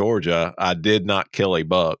here in Georgia, I did not kill a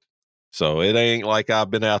buck. So it ain't like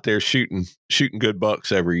I've been out there shooting good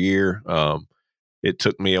bucks every year. It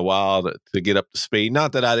took me a while to get up to speed.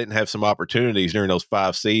 Not that I didn't have some opportunities during those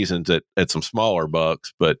 5 seasons at some smaller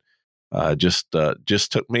bucks, but just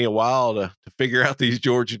took me a while to figure out these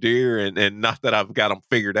Georgia deer, and not that I've got them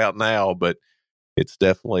figured out now, but it's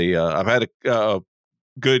definitely I've had a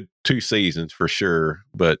good 2 seasons for sure.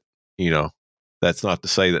 But that's not to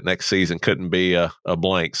say that next season couldn't be a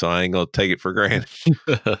blank. So I ain't gonna take it for granted.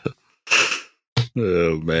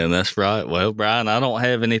 Oh man, that's right. Well, Brian, I don't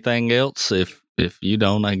have anything else. If you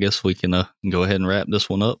don't, I guess we can go ahead and wrap this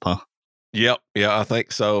one up, huh? Yep. Yeah, I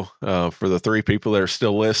think so. For the 3 people that are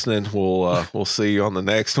still listening, we'll see you on the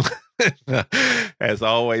next one. As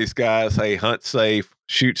always, guys, hey, hunt safe,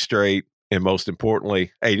 shoot straight, and most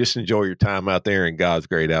importantly, hey, just enjoy your time out there in God's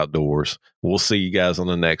great outdoors. We'll see you guys on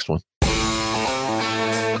the next one.